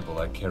principle,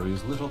 I carry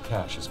as little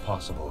cash as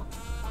possible.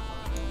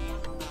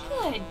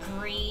 Good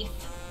grief.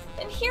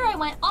 And here I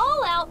went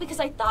all out because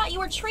I thought you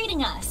were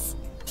treating us.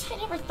 I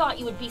never thought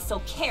you would be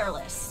so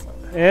careless.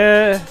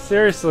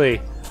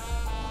 Seriously.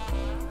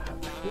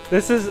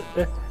 This is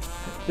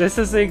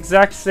the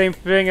exact same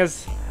thing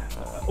as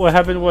what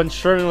happened when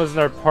Sherman was in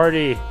our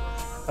party.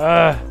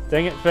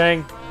 Dang it,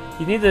 Fang.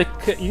 You need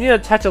to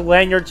attach a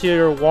lanyard to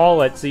your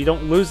wallet so you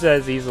don't lose it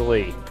as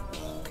easily.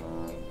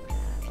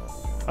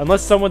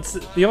 Unless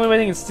the only way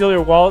they can steal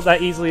your wallet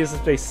that easily is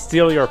if they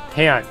steal your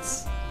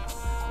pants.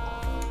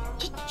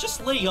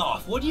 Just lay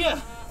off, would ya?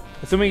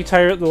 Assuming you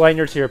tie the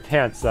lanyard to your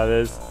pants, that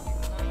is.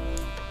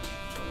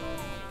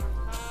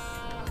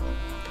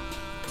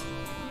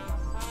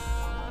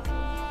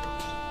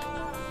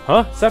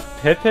 Huh? Is that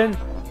Pippin?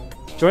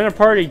 Join our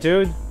party,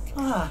 dude.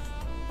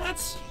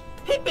 That's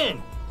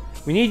Pippin!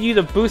 We need you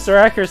to boost our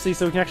accuracy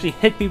so we can actually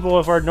hit people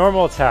with our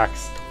normal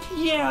attacks.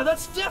 Yeah,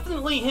 that's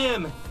definitely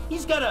him!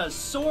 He's got a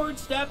sword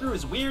stabbed through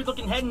his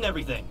weird-looking head and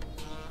everything.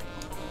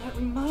 That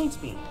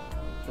reminds me,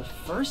 the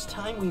first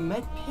time we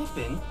met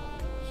Pippin,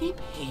 he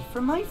paid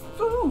for my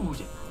food!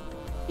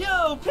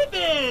 Yo,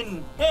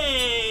 Pippin!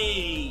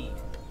 Hey!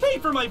 Pay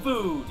for my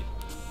food!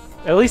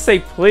 At least say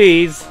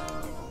please.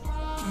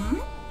 Hmm?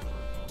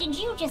 Did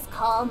you just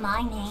call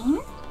my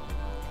name?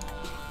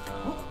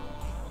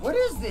 What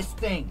is this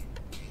thing?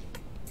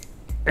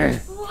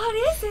 What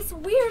is this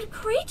weird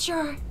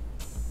creature?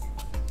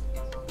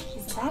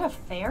 Is that a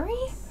fairy?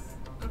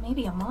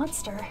 Maybe a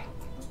monster.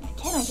 I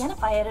can't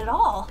identify it at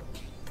all.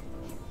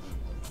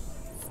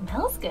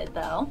 Smells good,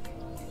 though.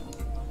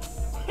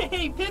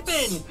 Hey,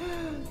 Pippin!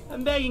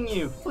 I'm begging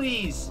you,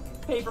 please,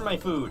 pay for my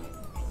food.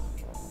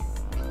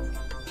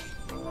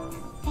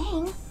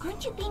 Fang,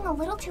 aren't you being a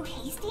little too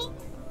hasty?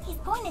 He's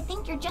going to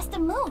think you're just a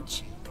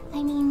mooch.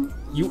 I mean...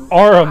 You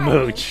are a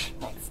mooch!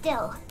 But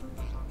still.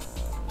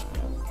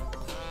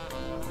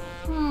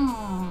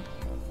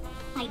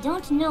 I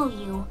don't know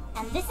you,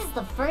 and this is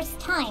the first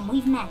time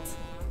we've met.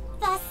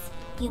 Thus,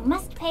 you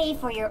must pay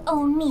for your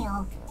own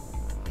meal.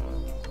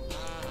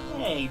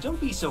 Hey,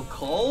 don't be so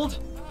cold.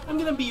 I'm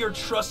gonna be your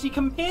trusty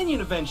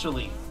companion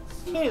eventually.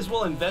 May as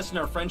well invest in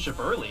our friendship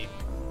early.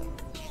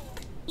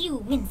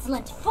 You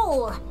insolent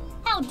fool!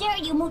 How dare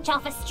you mooch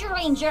off a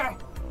stranger?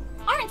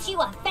 Aren't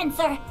you a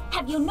fencer?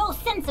 Have you no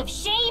sense of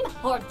shame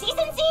or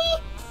decency?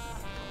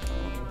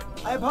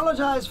 I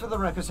apologize for the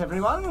ruckus,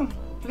 everyone.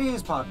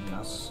 Please pardon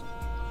us.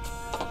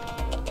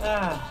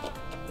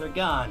 They're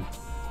gone.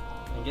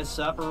 I guess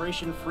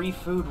Operation Free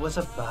Food was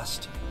a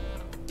bust.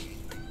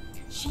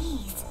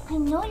 Jeez, I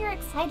know you're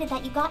excited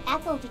that you got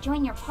Ethel to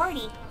join your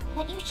party,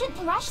 but you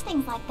shouldn't rush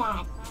things like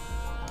that.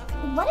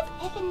 What if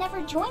Pippin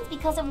never joins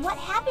because of what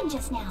happened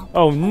just now?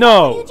 Oh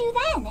no! What do you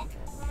do then?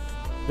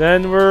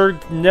 Then we're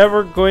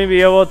never going to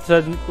be able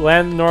to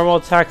land normal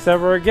attacks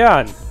ever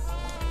again.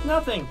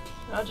 Nothing.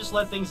 I'll just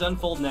let things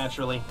unfold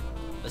naturally.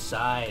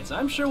 Besides,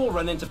 I'm sure we'll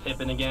run into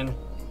Pippin again.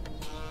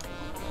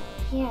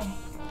 Here,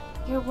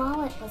 your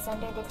wallet was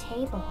under the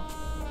table.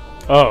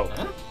 Oh.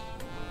 Huh?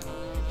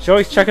 Should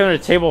always check under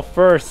the table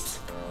first.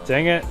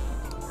 Dang it.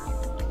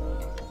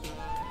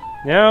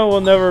 Now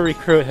we'll never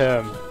recruit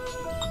him.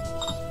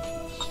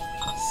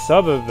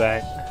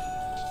 Sub-event.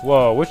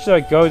 Whoa, which should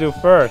I go to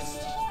first?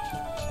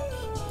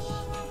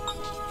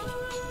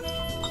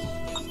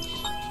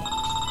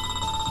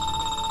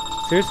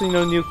 Seriously,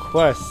 no new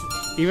quests,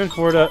 even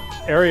for the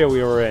area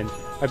we were in.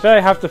 I bet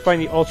I have to find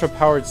the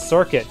ultra-powered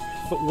circuit.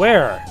 But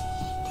where?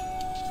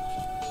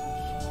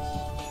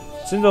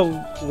 It's in the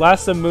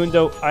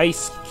Lasamundo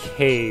Ice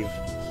Cave.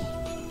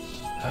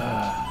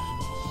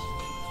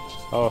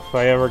 Oh, if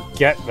I ever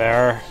get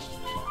there.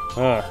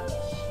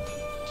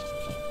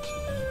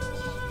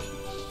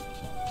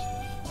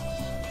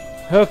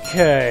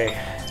 Okay.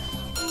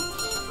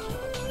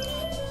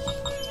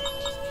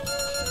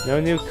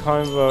 No new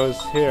combos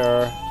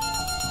here.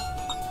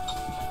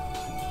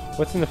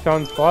 What's in the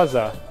Fountain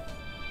Plaza?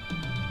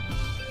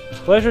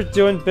 Pleasure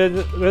doing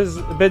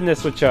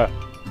business with ya.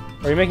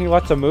 Are you making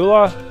lots of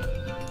moolah?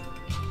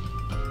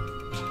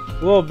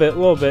 A little bit.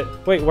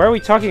 Wait, why are we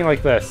talking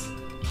like this?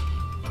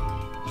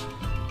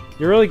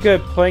 You're really good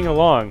at playing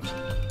along.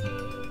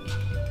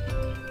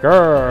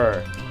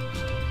 Grrr.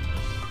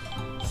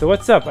 So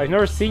what's up? I've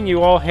never seen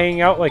you all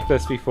hanging out like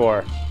this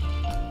before.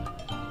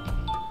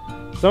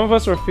 Some of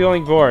us were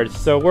feeling bored,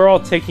 so we're all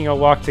taking a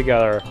walk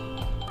together.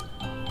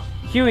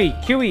 Huey!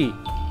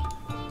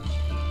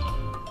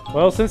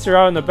 Well, since you're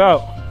out and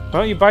about, why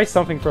don't you buy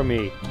something from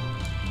me?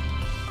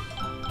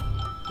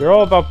 You're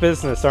all about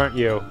business, aren't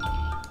you?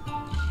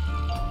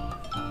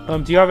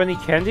 Do you have any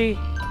candy?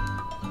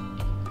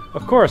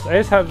 Of course,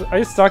 I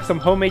just stocked some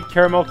homemade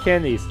caramel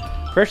candies,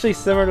 freshly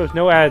simmered with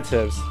no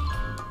additives.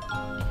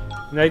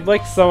 And I'd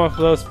like some of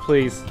those,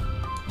 please.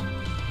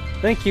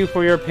 Thank you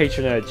for your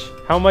patronage.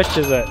 How much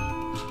is it?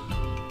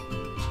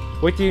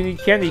 What do you need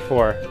candy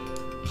for?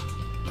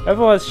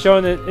 Ethel has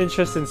shown an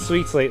interest in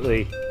sweets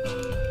lately.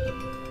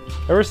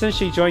 Ever since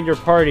she joined your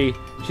party,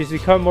 she's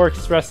become more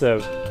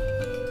expressive.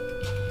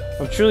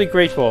 I'm truly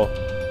grateful.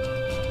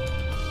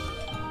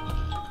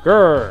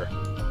 Grrr!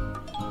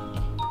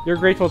 You're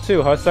grateful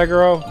too, huh,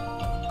 Seguro?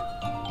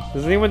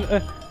 Does anyone...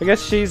 I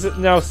guess she's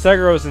now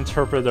Seguro's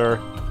interpreter.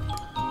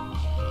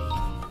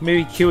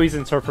 maybe Kiwi's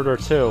interpreter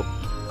too.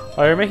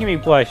 Oh, you're making me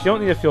blush. You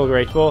don't need to feel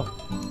grateful.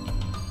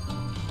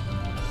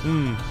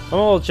 I'm a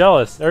little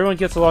jealous. Everyone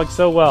gets along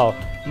so well.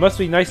 It must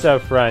be nice to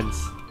have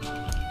friends.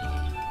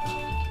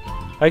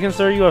 I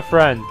consider you a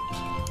friend.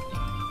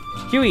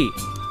 Kiwi!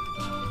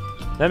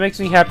 That makes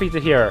me happy to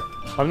hear.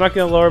 I'm not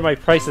gonna lower my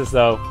prices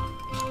though.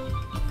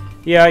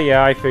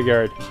 Yeah, I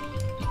figured.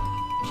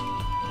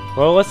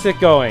 Well, let's get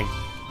going.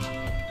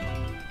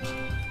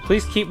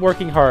 Please keep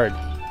working hard.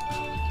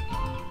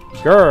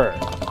 Grr!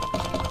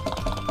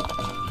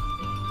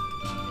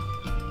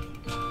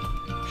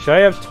 Should I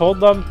have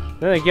told them?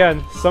 Then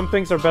again, some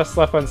things are best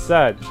left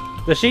unsaid.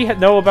 Does she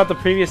know about the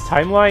previous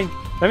timeline?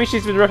 That means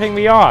she's been ripping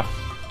me off.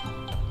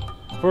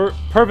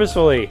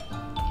 Purposefully.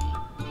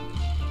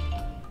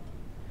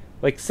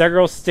 Like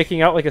Seguro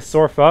sticking out like a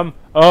sore thumb?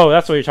 Oh,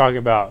 that's what you're talking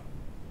about.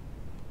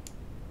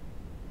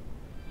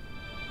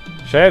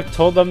 Should I have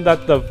told them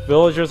that the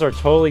villagers are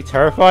totally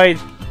terrified?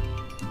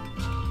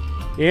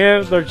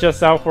 Even if they're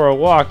just out for a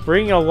walk,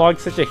 bringing along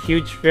such a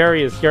huge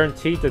fairy is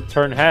guaranteed to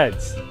turn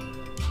heads.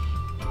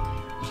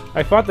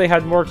 I thought they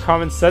had more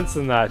common sense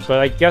than that, but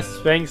I guess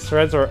Fang's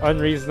threats are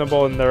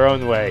unreasonable in their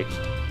own way.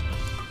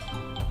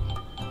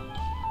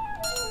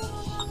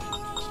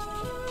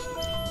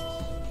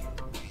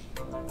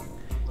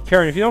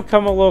 Karen, if you don't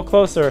come a little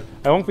closer,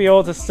 I won't be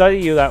able to study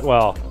you that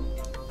well.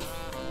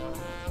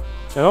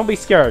 Now don't be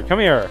scared, come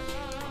here.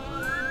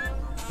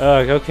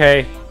 Ugh,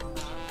 okay.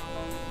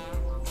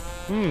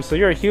 So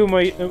you're a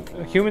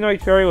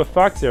humanoid fairy with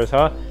fox ears,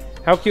 huh?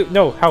 How cute.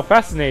 No, how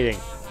fascinating.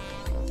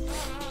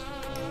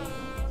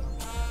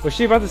 Was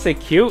she about to say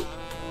cute?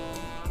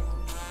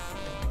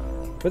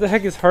 What the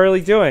heck is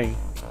Harley doing?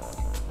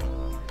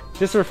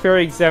 Just for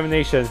fairy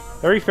examination.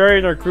 Every fairy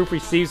in our group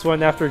receives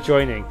one after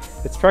joining.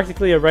 It's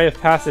practically a rite of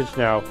passage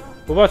now.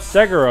 What about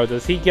Seguro?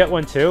 Does he get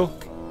one too?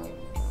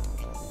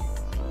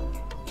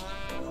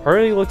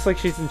 Harley looks like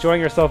she's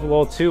enjoying herself a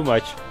little too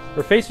much.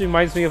 Her face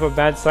reminds me of a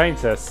mad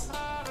scientist.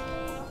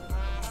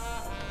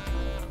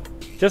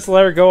 Just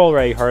let her go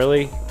already,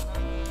 Harley.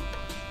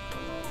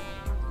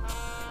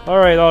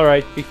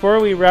 Alright. Before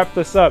we wrap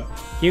this up,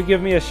 can you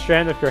give me a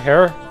strand of your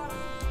hair?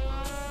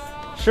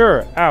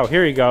 Sure. Ow,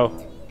 here you go.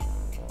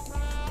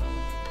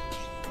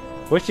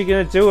 What's she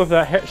gonna do with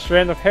that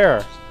strand of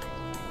hair?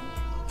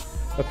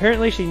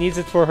 Apparently she needs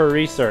it for her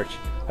research.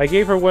 I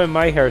gave her one of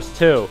my hairs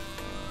too.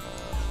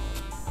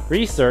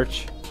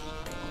 Research?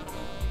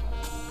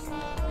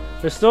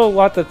 There's still a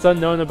lot that's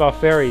unknown about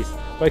fairies.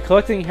 By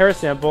collecting hair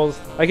samples,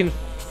 I can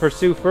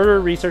pursue further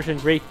research in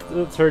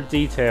greater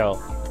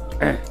detail.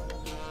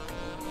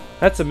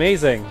 That's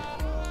amazing.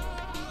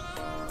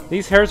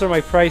 These hairs are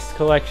my prized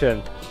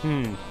collection.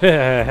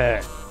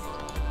 That's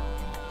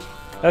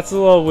a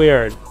little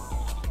weird.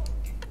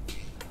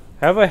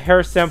 I have a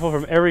hair sample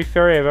from every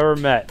fairy I've ever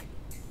met.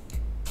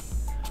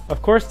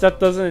 Of course, that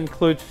doesn't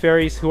include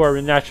fairies who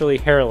are naturally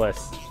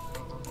hairless.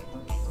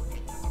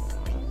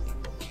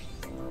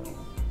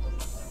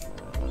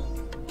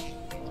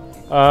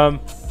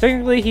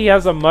 Technically he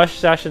has a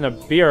mustache and a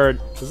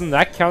beard. Doesn't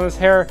that count as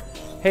hair?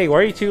 Hey, why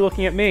are you two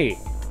looking at me?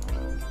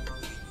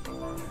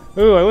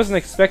 Ooh, I wasn't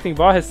expecting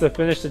Bahis to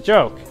finish the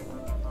joke.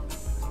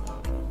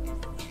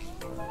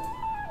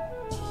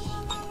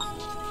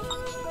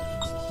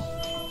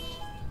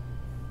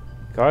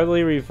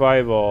 Godly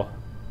revival.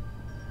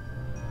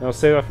 I'll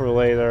save that for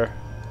later.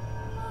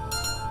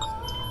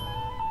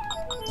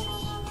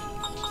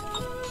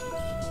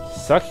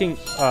 Sucking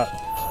up.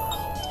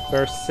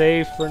 Better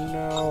save for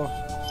now.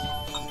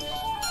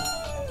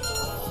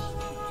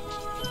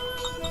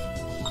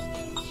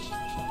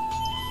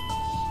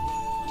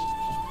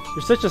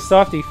 You're such a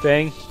softie,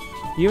 Fang.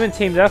 You even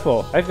tamed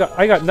Ethel. I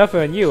got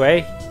nothing on you,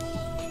 eh?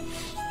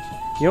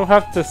 You don't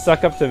have to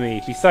suck up to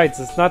me. Besides,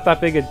 it's not that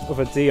big of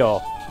a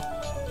deal.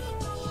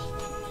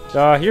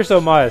 You're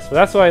so modest, but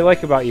that's what I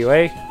like about you,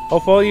 eh? I'll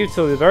follow you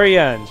till the very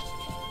end.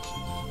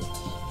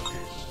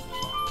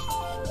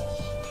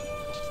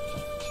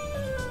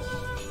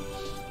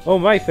 Oh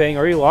my, Fang,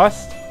 are you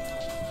lost?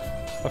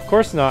 Of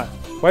course not.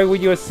 Why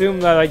would you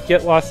assume that I'd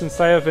get lost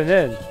inside of an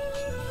inn?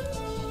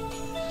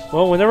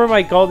 Well, whenever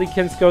my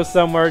Goldykins goes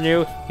somewhere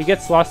new, he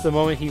gets lost the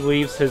moment he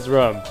leaves his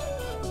room.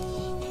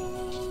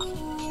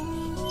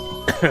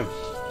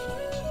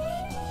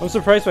 I'm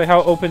surprised by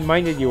how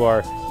open-minded you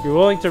are. You're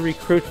willing to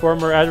recruit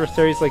former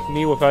adversaries like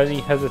me without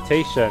any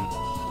hesitation.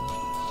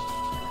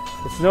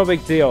 It's no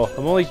big deal.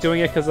 I'm only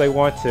doing it because I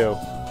want to.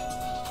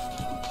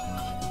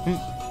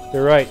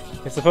 You're right.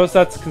 I suppose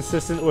that's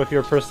consistent with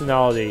your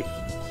personality.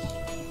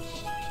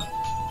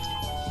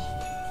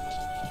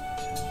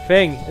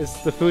 Fang,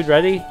 is the food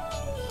ready?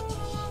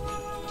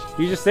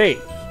 You just ate.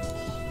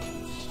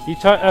 You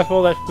taught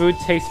Ethel that food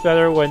tastes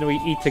better when we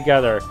eat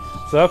together,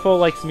 so Ethel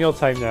likes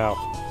mealtime now.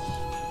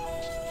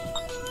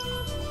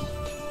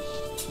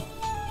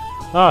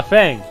 Ah,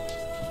 Fang!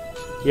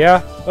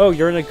 Yeah? Oh,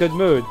 you're in a good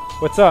mood.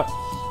 What's up?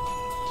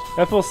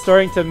 Ethel's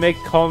starting to make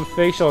calm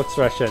facial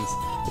expressions.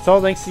 It's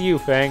all thanks to you,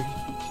 Fang.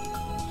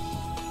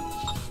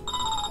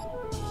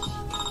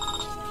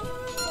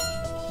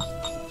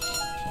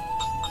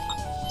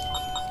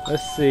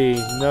 Let's see,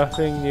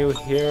 nothing new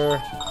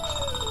here.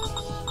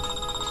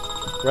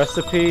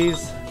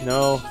 Recipes?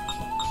 No.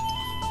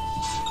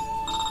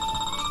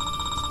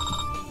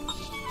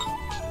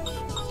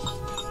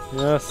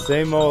 Yeah,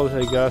 same old,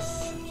 I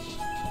guess.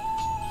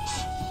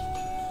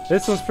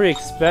 This one's pretty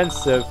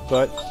expensive,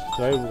 but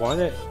do I want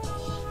it?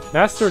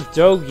 Master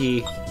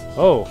Dogi.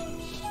 Oh,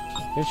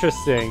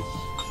 interesting.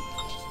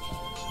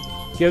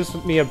 Gives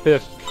me a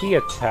bit of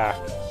P-ATK.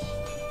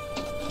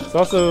 It's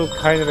also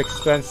kind of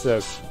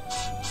expensive.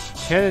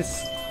 Enchanted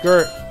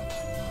skirt.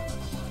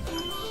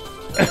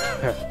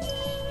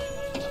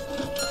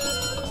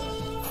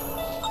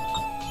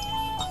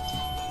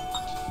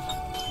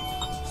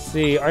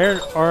 See, iron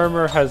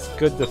armor has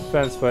good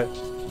defense, but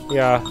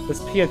yeah, this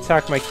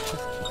P-ATK might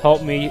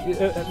help me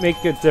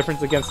make a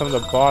difference against some of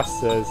the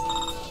bosses.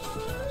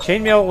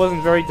 Chainmail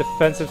wasn't very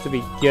defensive to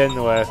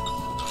begin with.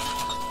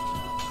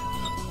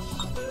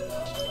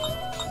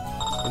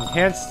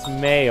 Enhanced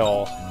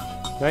mail,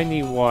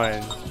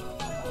 91.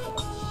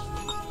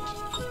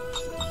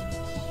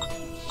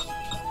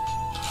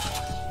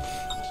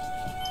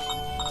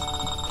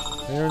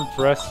 Iron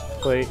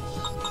breastplate.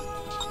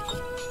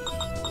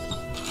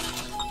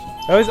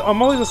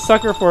 I'm always a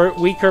sucker for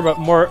weaker but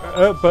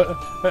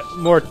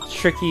more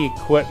tricky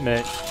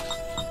equipment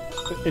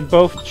in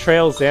both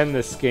Trails and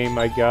this game,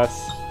 I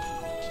guess.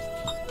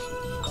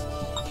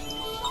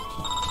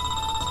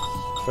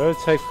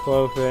 Prototype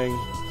clothing.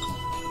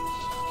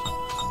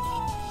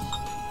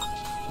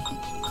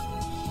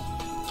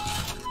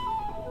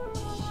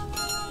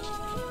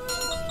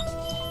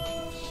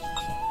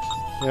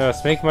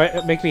 Yes,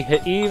 make me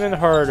hit even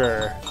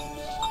harder.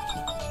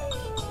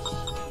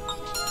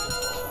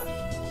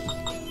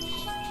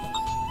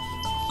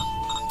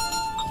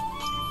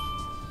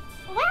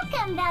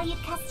 Welcome, valued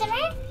customer.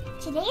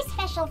 Today's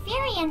special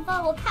Fury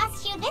info will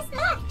cost you this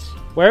much.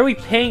 Why are we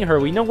paying her?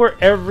 We know where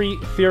every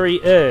Fury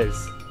is.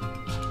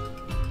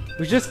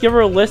 We just give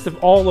her a list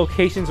of all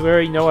locations we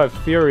already know have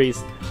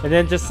Furies, and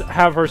then just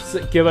have her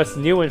give us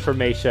new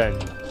information.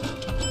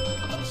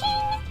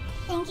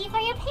 Thank you for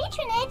your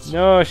patronage.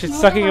 No, she's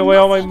sucking away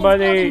all my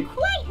money.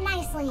 Quite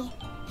nicely.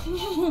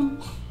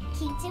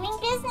 Keep doing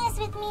business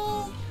with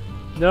me.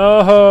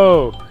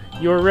 No,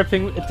 you're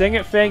ripping. Dang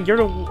it, Fang!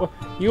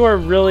 You are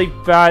really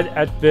bad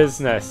at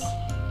business.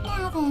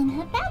 Now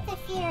then, about the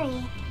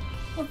Fury.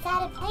 It's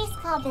at a place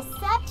called the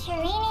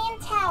Subterranean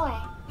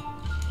Tower.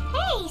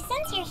 Hey,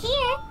 since you're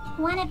here,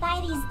 wanna buy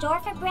these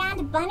Dorfer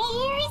brand bunny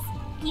ears?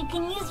 You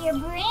can use your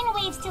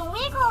brainwaves to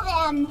wiggle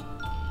them.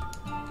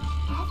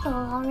 Ethel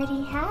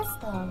already has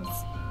those.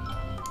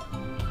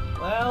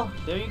 Well,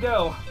 there you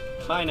go.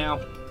 Bye now.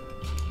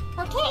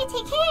 Okay,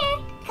 take care.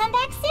 Come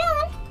back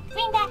soon.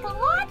 Bring back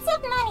lots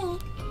of money.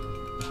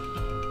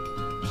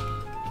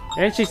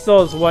 And she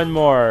still has one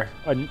more.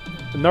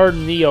 Another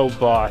Neo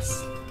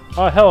boss.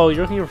 Oh, hello,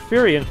 you're looking for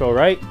Fury info,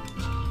 right?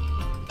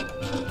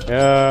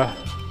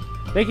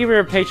 Thank you for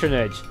your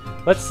patronage.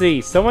 Let's see.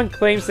 Someone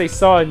claims they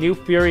saw a new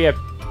Fury at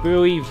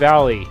Bowie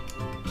Valley.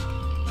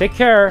 Take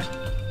care.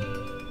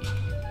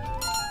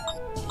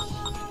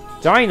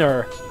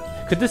 Diner.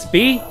 Could this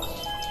be?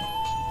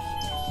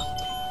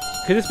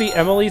 Could this be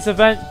Emily's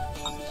event?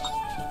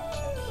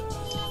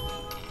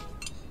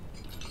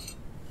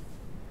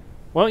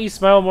 Why don't you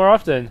smile more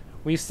often?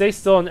 When you stay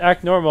still and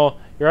act normal,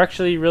 you're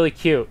actually really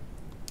cute.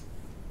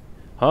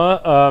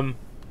 Huh?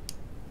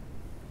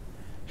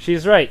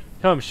 She's right.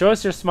 Come, show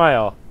us your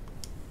smile.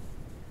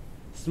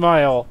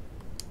 Smile.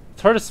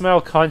 It's hard to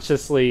smile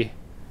consciously.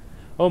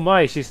 Oh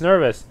my, she's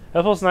nervous.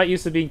 Ethel's not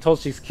used to being told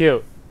she's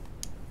cute.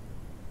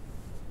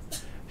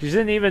 She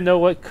didn't even know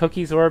what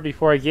cookies were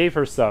before I gave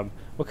her some.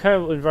 What kind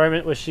of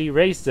environment was she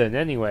raised in,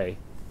 anyway?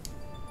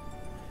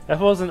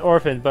 Ethel is an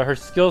orphan, but her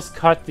skills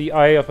caught the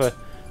eye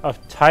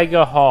of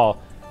Taiga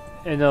Hall,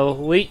 an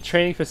elite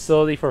training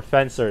facility for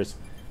fencers.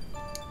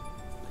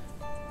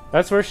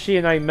 That's where she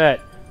and I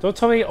met. Don't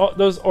tell me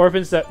those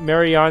orphans that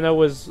Mariana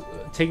was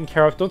taking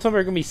care of. Don't tell me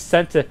we're going to be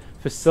sent to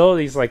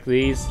facilities like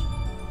these.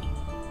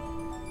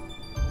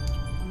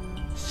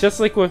 It's just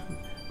like with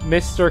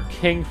Mr.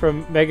 King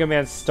from Mega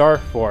Man Star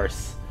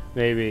Force,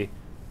 maybe.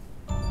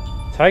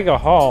 Taiga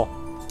Hall.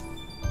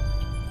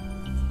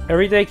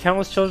 Every day,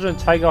 countless children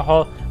in Taiga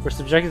Hall were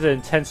subjected to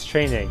intense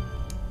training.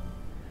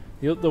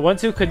 The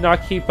ones who could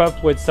not keep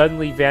up would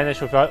suddenly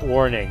vanish without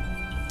warning.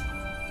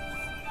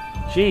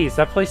 Jeez,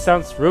 that place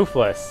sounds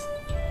ruthless.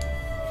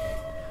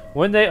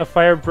 One day, a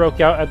fire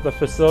broke out at the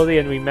facility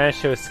and we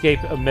managed to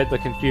escape amid the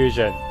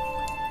confusion.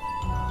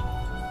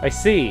 I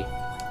see.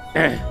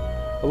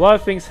 A lot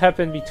of things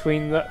happened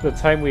between the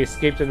time we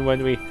escaped and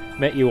when we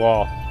met you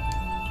all.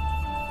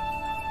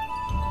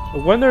 I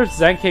wonder if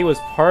Zenke was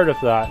part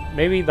of that.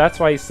 Maybe that's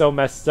why he's so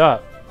messed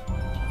up.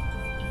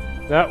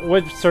 That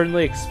would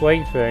certainly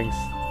explain things.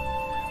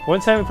 One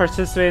time we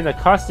participated in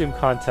a costume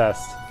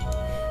contest.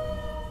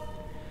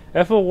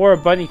 Ethel wore a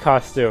bunny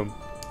costume.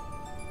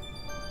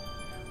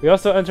 We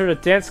also entered a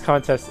dance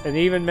contest and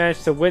even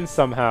managed to win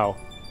somehow.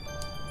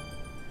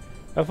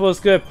 Ethel is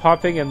good at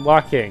popping and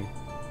locking.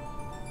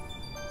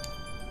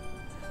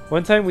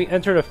 One time we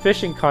entered a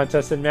fishing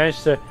contest and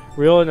managed to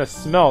reel in a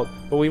smelt,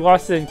 but we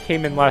lost it and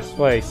came in last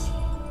place.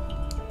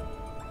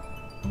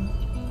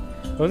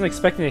 I wasn't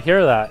expecting to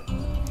hear that.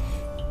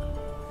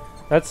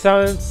 That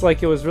sounds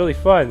like it was really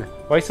fun.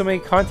 Why so many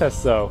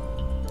contests though?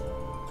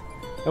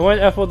 I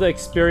wanted Ethel to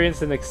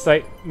experience an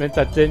excitement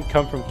that didn't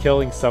come from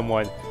killing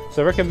someone,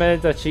 so I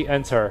recommended that she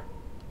enter.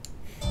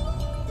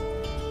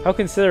 How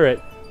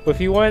considerate. But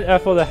if you wanted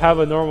Ethel to have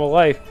a normal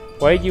life,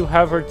 why did you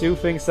have her do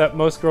things that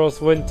most girls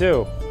wouldn't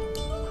do?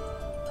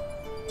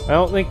 I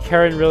don't think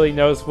Karen really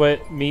knows what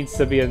it means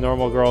to be a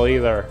normal girl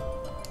either.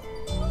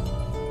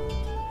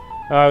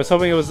 I was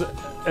hoping it was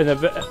an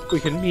event we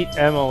could meet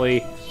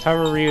Emily, have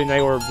her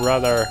reunite with her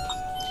brother.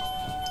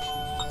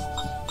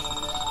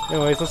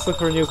 Anyways, let's look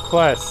for new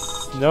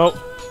quests. Nope.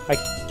 I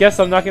guess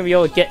I'm not gonna be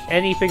able to get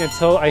anything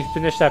until I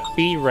finish that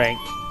B rank.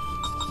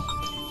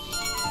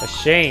 A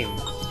shame.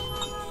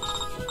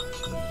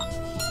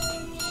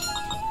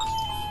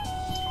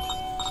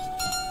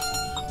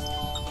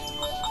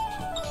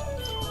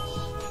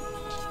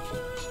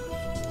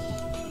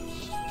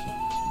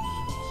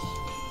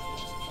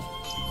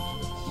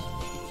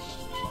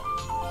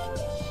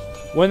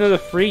 One of the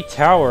 3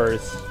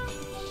 towers.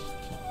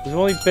 We've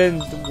only been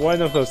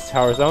one of those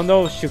towers. I don't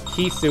know if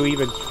Shukisu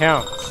even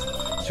counts.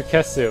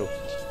 Shukesu.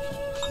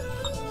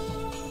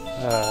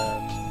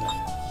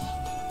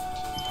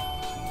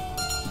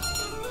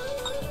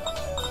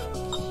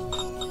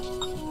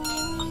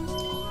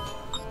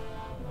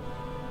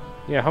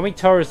 Yeah, how many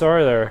towers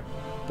are there?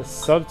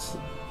 That's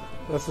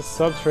a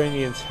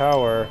subterranean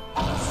tower.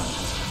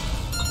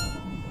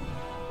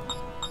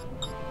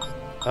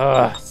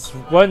 It's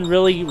one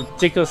really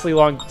ridiculously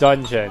long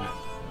dungeon.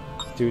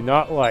 Do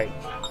not like.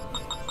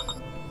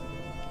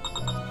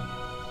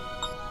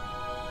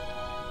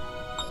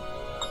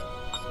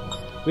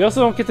 We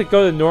also don't get to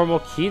go to normal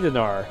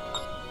Kidanar.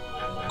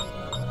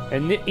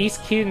 And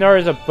East Kidanar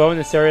is a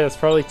bonus area that's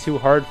probably too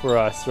hard for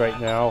us right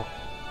now.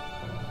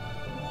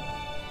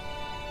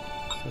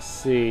 Let's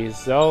see,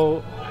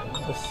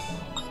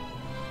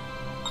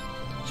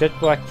 Jet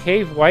Black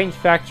Cave, Wine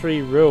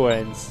Factory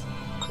Ruins.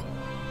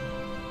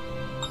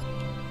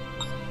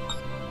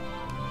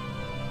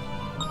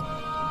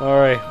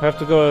 Alright, we have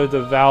to go to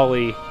the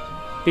valley.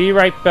 Be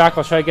right back,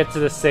 I'll try to get to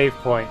the save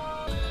point.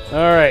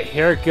 Alright,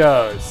 here it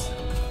goes.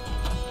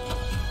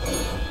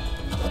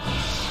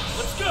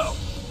 Let's go!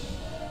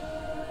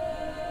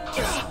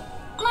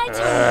 My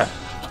turn!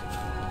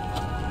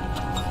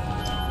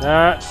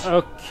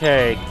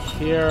 Okay,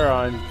 here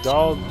on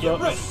Galdi.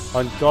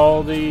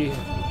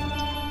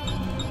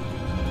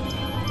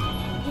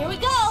 Here we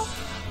go!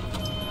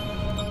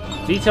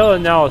 Detailed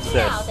analysis.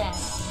 Now then.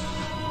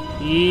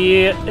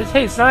 Yeah,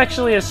 hey, it's not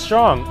actually as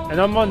strong, and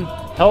I'm on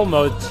hell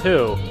mode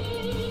too.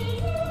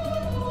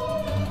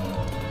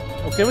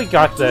 Okay, we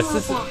got this.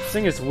 This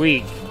thing is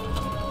weak.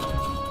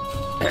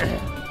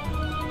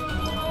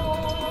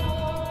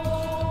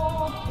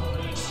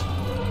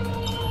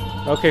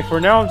 Okay, for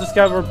now I'm just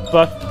gonna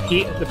rebuff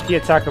the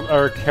P-ATK of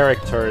our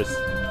characters.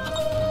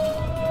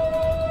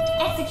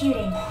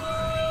 Executing.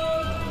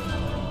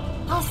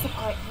 I'll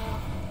support you.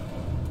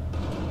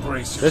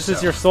 Brace This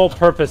is yourself. your sole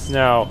purpose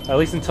now, at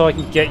least until I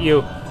can get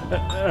you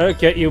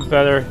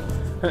better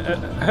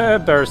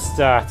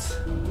stats.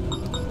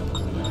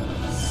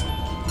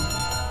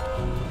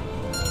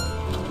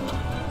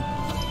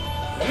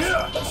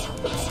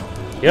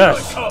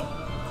 Yes.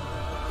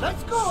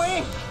 Let's go,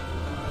 eh?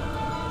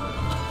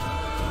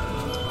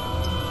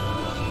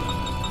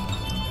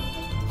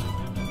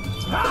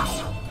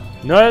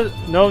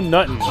 No,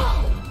 nothing.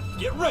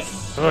 Get ready!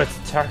 Oh, it's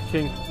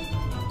attacking.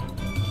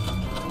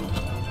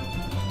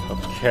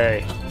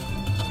 Okay.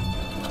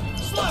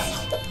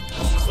 Slash!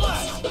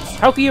 Slash!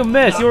 How can you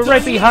miss? You were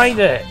right behind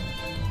it.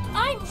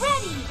 I'm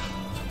ready!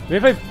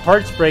 Maybe if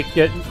parts break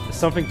it,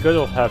 something good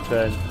will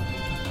happen.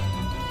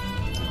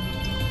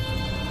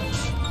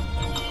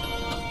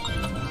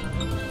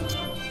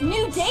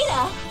 New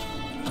data?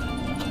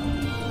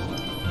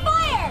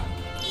 Fire!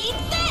 Eat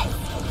this!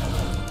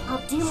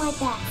 I'll do my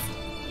best.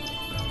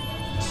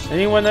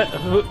 Anyone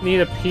who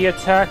need a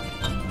P-ATK?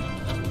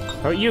 How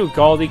about you,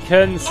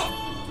 Galdykins?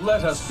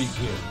 Let us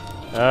begin.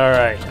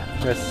 Alright,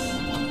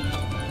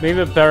 maybe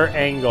a better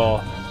angle.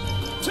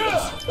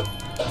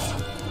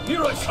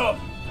 Here I come!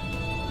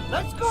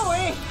 Let's go,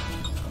 eh?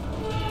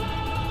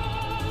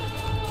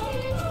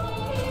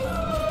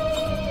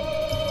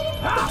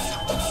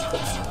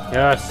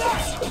 Yes.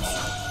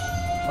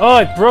 Oh,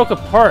 it broke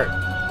apart.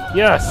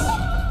 Yes.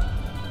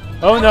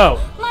 Oh no.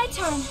 My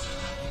turn.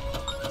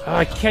 Oh,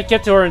 I can't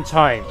get to her in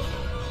time.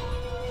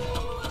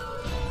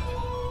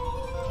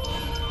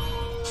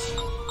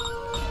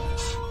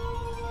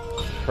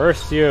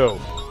 Curse you.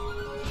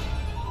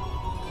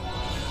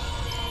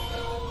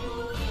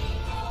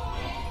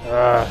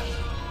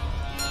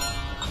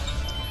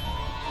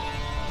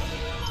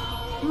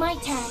 My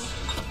turn.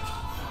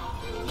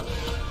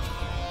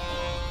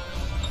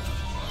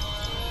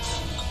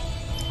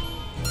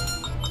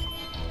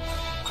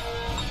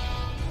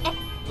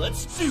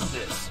 Let's do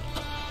this!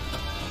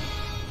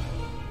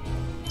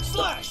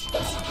 slash!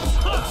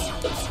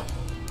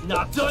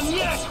 Not done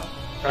yet!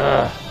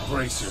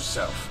 Brace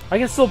yourself. I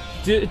can still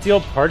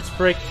deal parts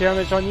break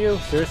damage on you?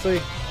 Seriously?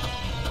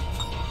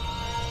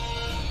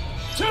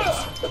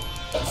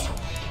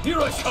 Here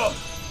I come!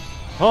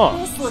 Huh.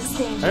 This looks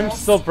dangerous. I'm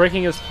still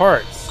breaking his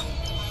parts.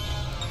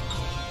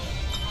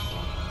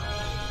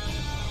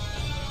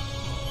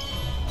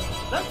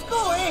 Let's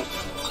go, eh?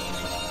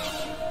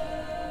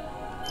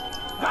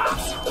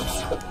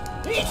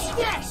 Eat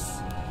this!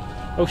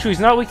 Oh shoot, he's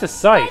not weak to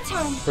sight.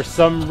 My turn. For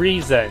some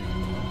reason.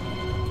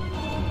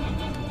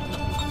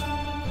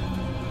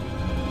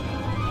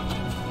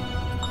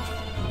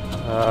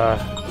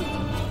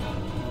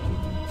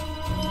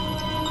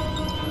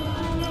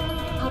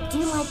 I'll do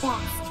my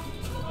best.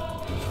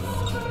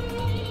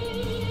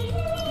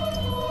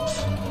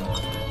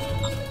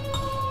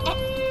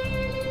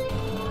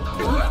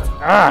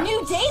 Ah! New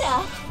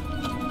data?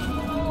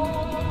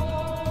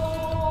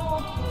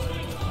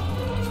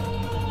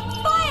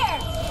 Fire!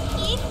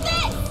 Eat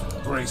this!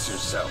 Brace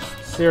yourself.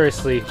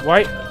 Seriously,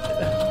 why?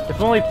 If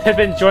only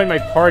Pippin joined my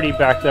party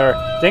back there.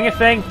 Dang it,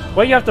 Fang!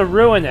 Why do you have to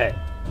ruin it?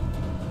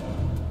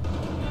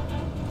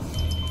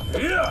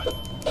 Here!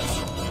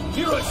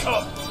 Here I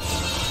come!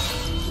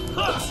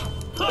 Ha!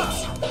 Ha!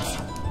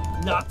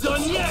 Not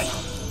done yet!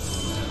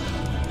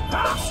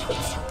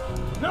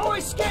 No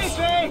escape,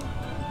 eh?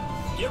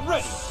 Get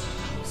ready!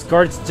 His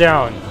guard's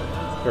down.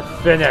 You're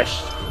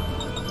finished.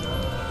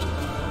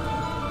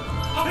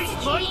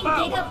 Executing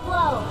Giga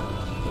Blow.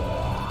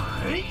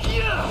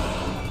 Yeah!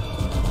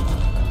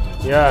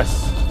 Yes.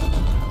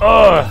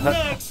 Ugh.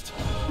 Next!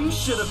 You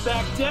should have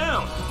backed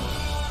down!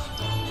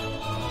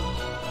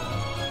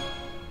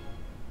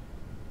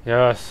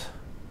 Yes.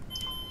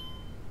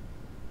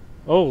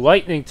 Oh,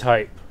 lightning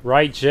type.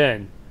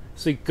 Raijin.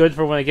 This will be good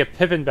for when I get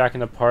Pippin back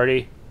in the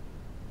party.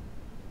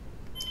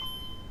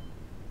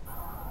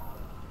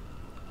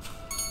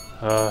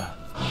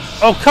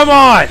 Oh, come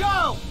on!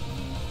 Go!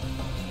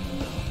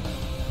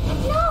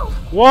 No!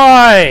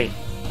 Why?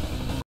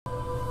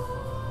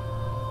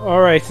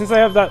 Alright, since I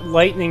have that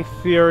Lightning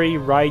Fury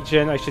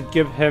Raijin, I should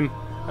give him...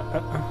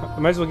 I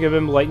might as well give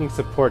him Lightning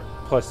Support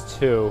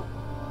 +2.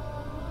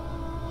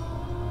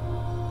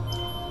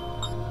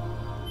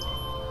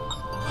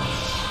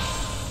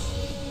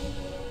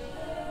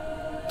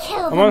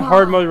 Kill I'm them on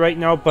hard all. mode right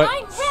now, but...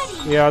 I'm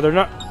ready! Yeah, they're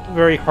not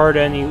very hard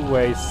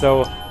anyway,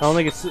 so I don't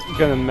think it's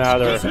gonna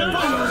matter.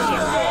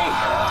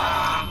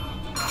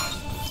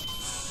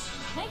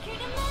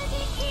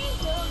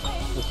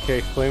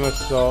 Okay, Flame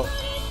Assault.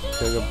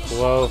 Take a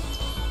blow.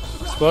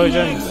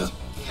 Explosion!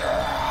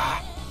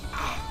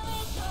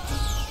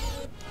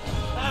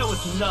 That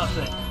was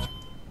nothing.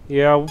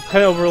 Yeah, I'm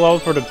kinda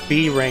overloaded for the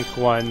B rank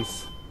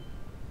ones.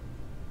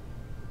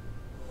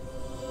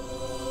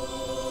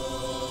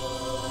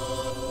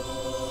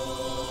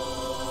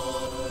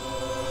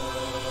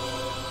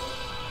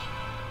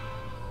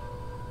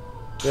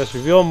 Yes,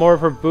 reveal more of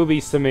her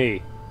boobies to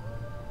me.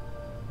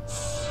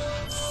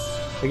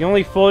 I can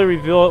only fully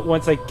reveal it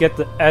once I get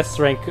the S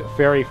rank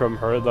fairy from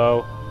her,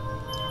 though.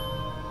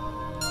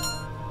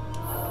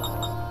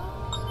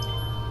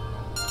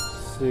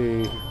 Let's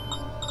see.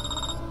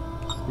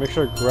 Make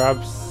sure I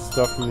grab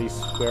stuff from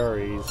these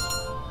fairies.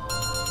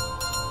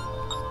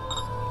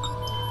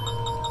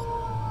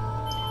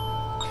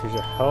 Here's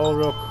your hell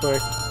real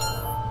quick.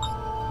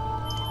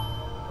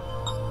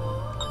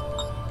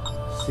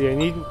 See, I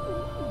need...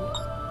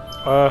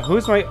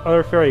 who's my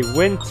other fairy?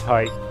 Wind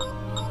type.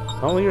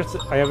 I don't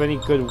think I have any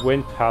good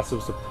wind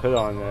passives to put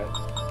on it.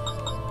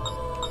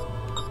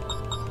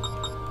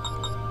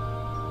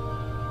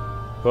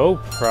 Bow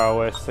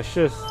prowess. I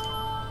should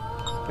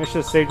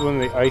have saved one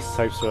of the ice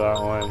types for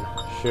that one.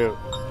 Shoot.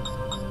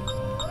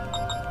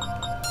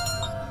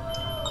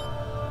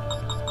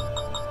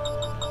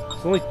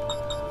 There's only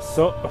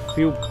a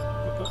few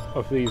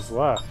of these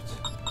left.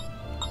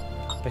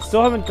 I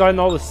still haven't gotten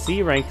all the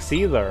C ranks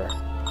either.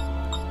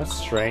 That's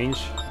strange.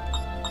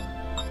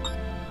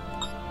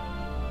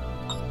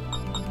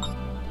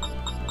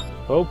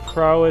 Bow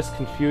prowess,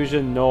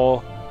 confusion,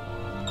 null.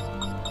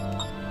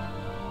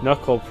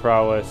 Knuckle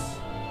prowess.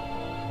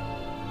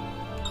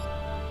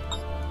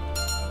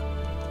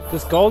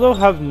 Does Goldo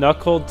have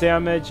knuckle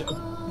damage?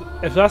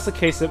 If that's the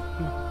case, it...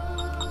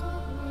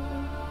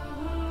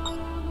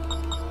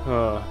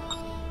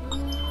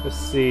 Let's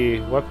see.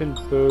 Weapon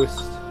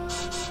boost.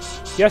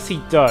 Yes,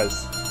 he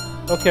does.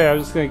 Okay, I'm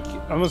just gonna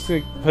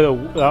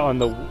put that on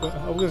the...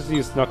 I'm gonna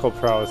use knuckle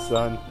prowess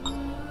then.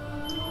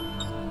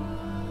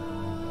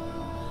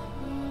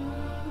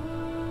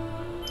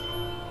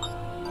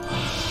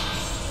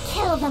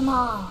 Kill them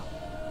all.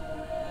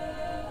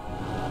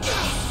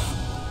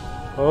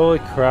 Holy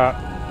crap.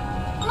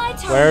 My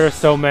turn! Why are there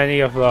so many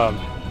of them?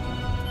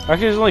 Actually,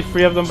 there's only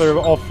 3 of them, but they're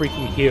all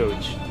freaking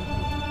huge.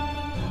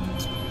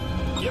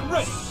 Get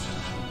ready!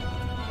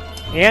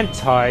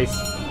 Antis.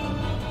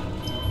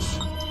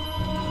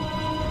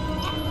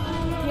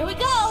 Here we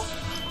go!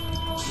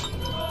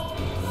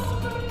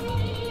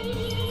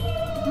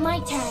 My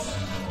turn.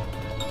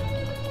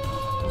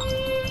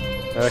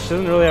 She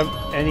doesn't really have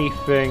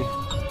anything.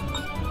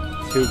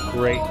 too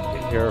great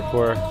here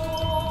for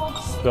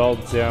spell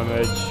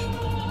damage.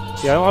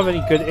 Yeah, I don't have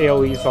any good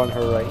AoEs on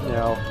her right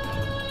now.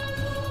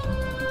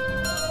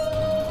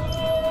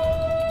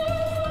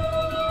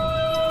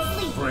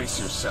 Brace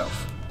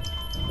yourself.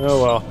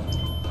 Oh well.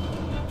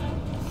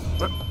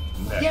 But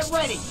next. Get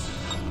ready!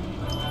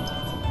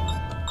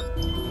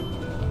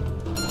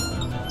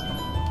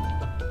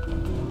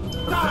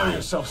 Prepare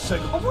yourself,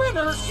 Sig. A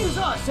winner is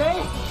us,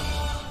 eh?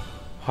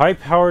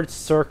 High-powered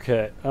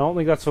circuit. I don't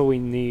think that's what we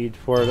need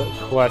for the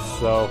quest,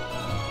 though.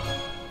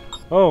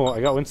 Oh, I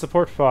got wind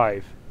support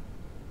 5.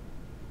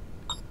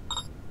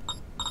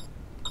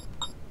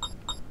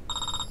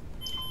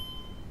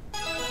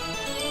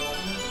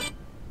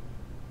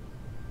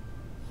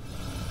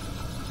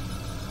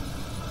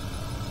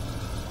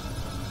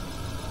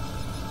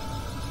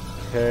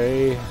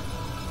 Okay.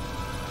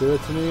 Give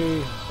it to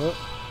me.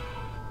 Oh.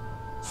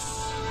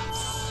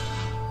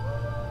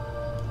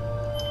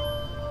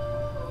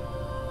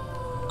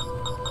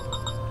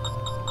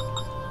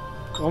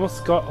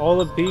 Almost got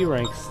all the B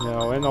ranks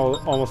now, and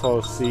almost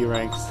all the C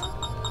ranks.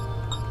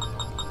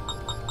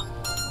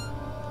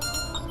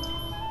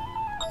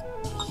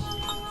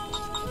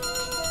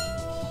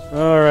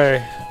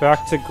 Alright,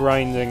 back to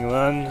grinding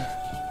then.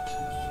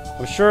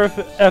 I'm sure if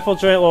Ethel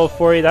joined at level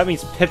 40, that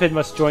means Pippin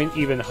must join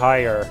even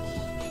higher.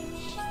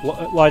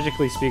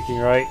 Logically speaking,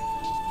 right?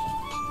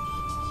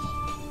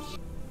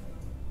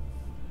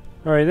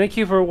 Alright, thank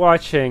you for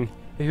watching.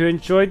 If you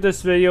enjoyed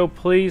this video,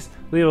 please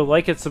leave a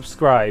like and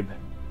subscribe.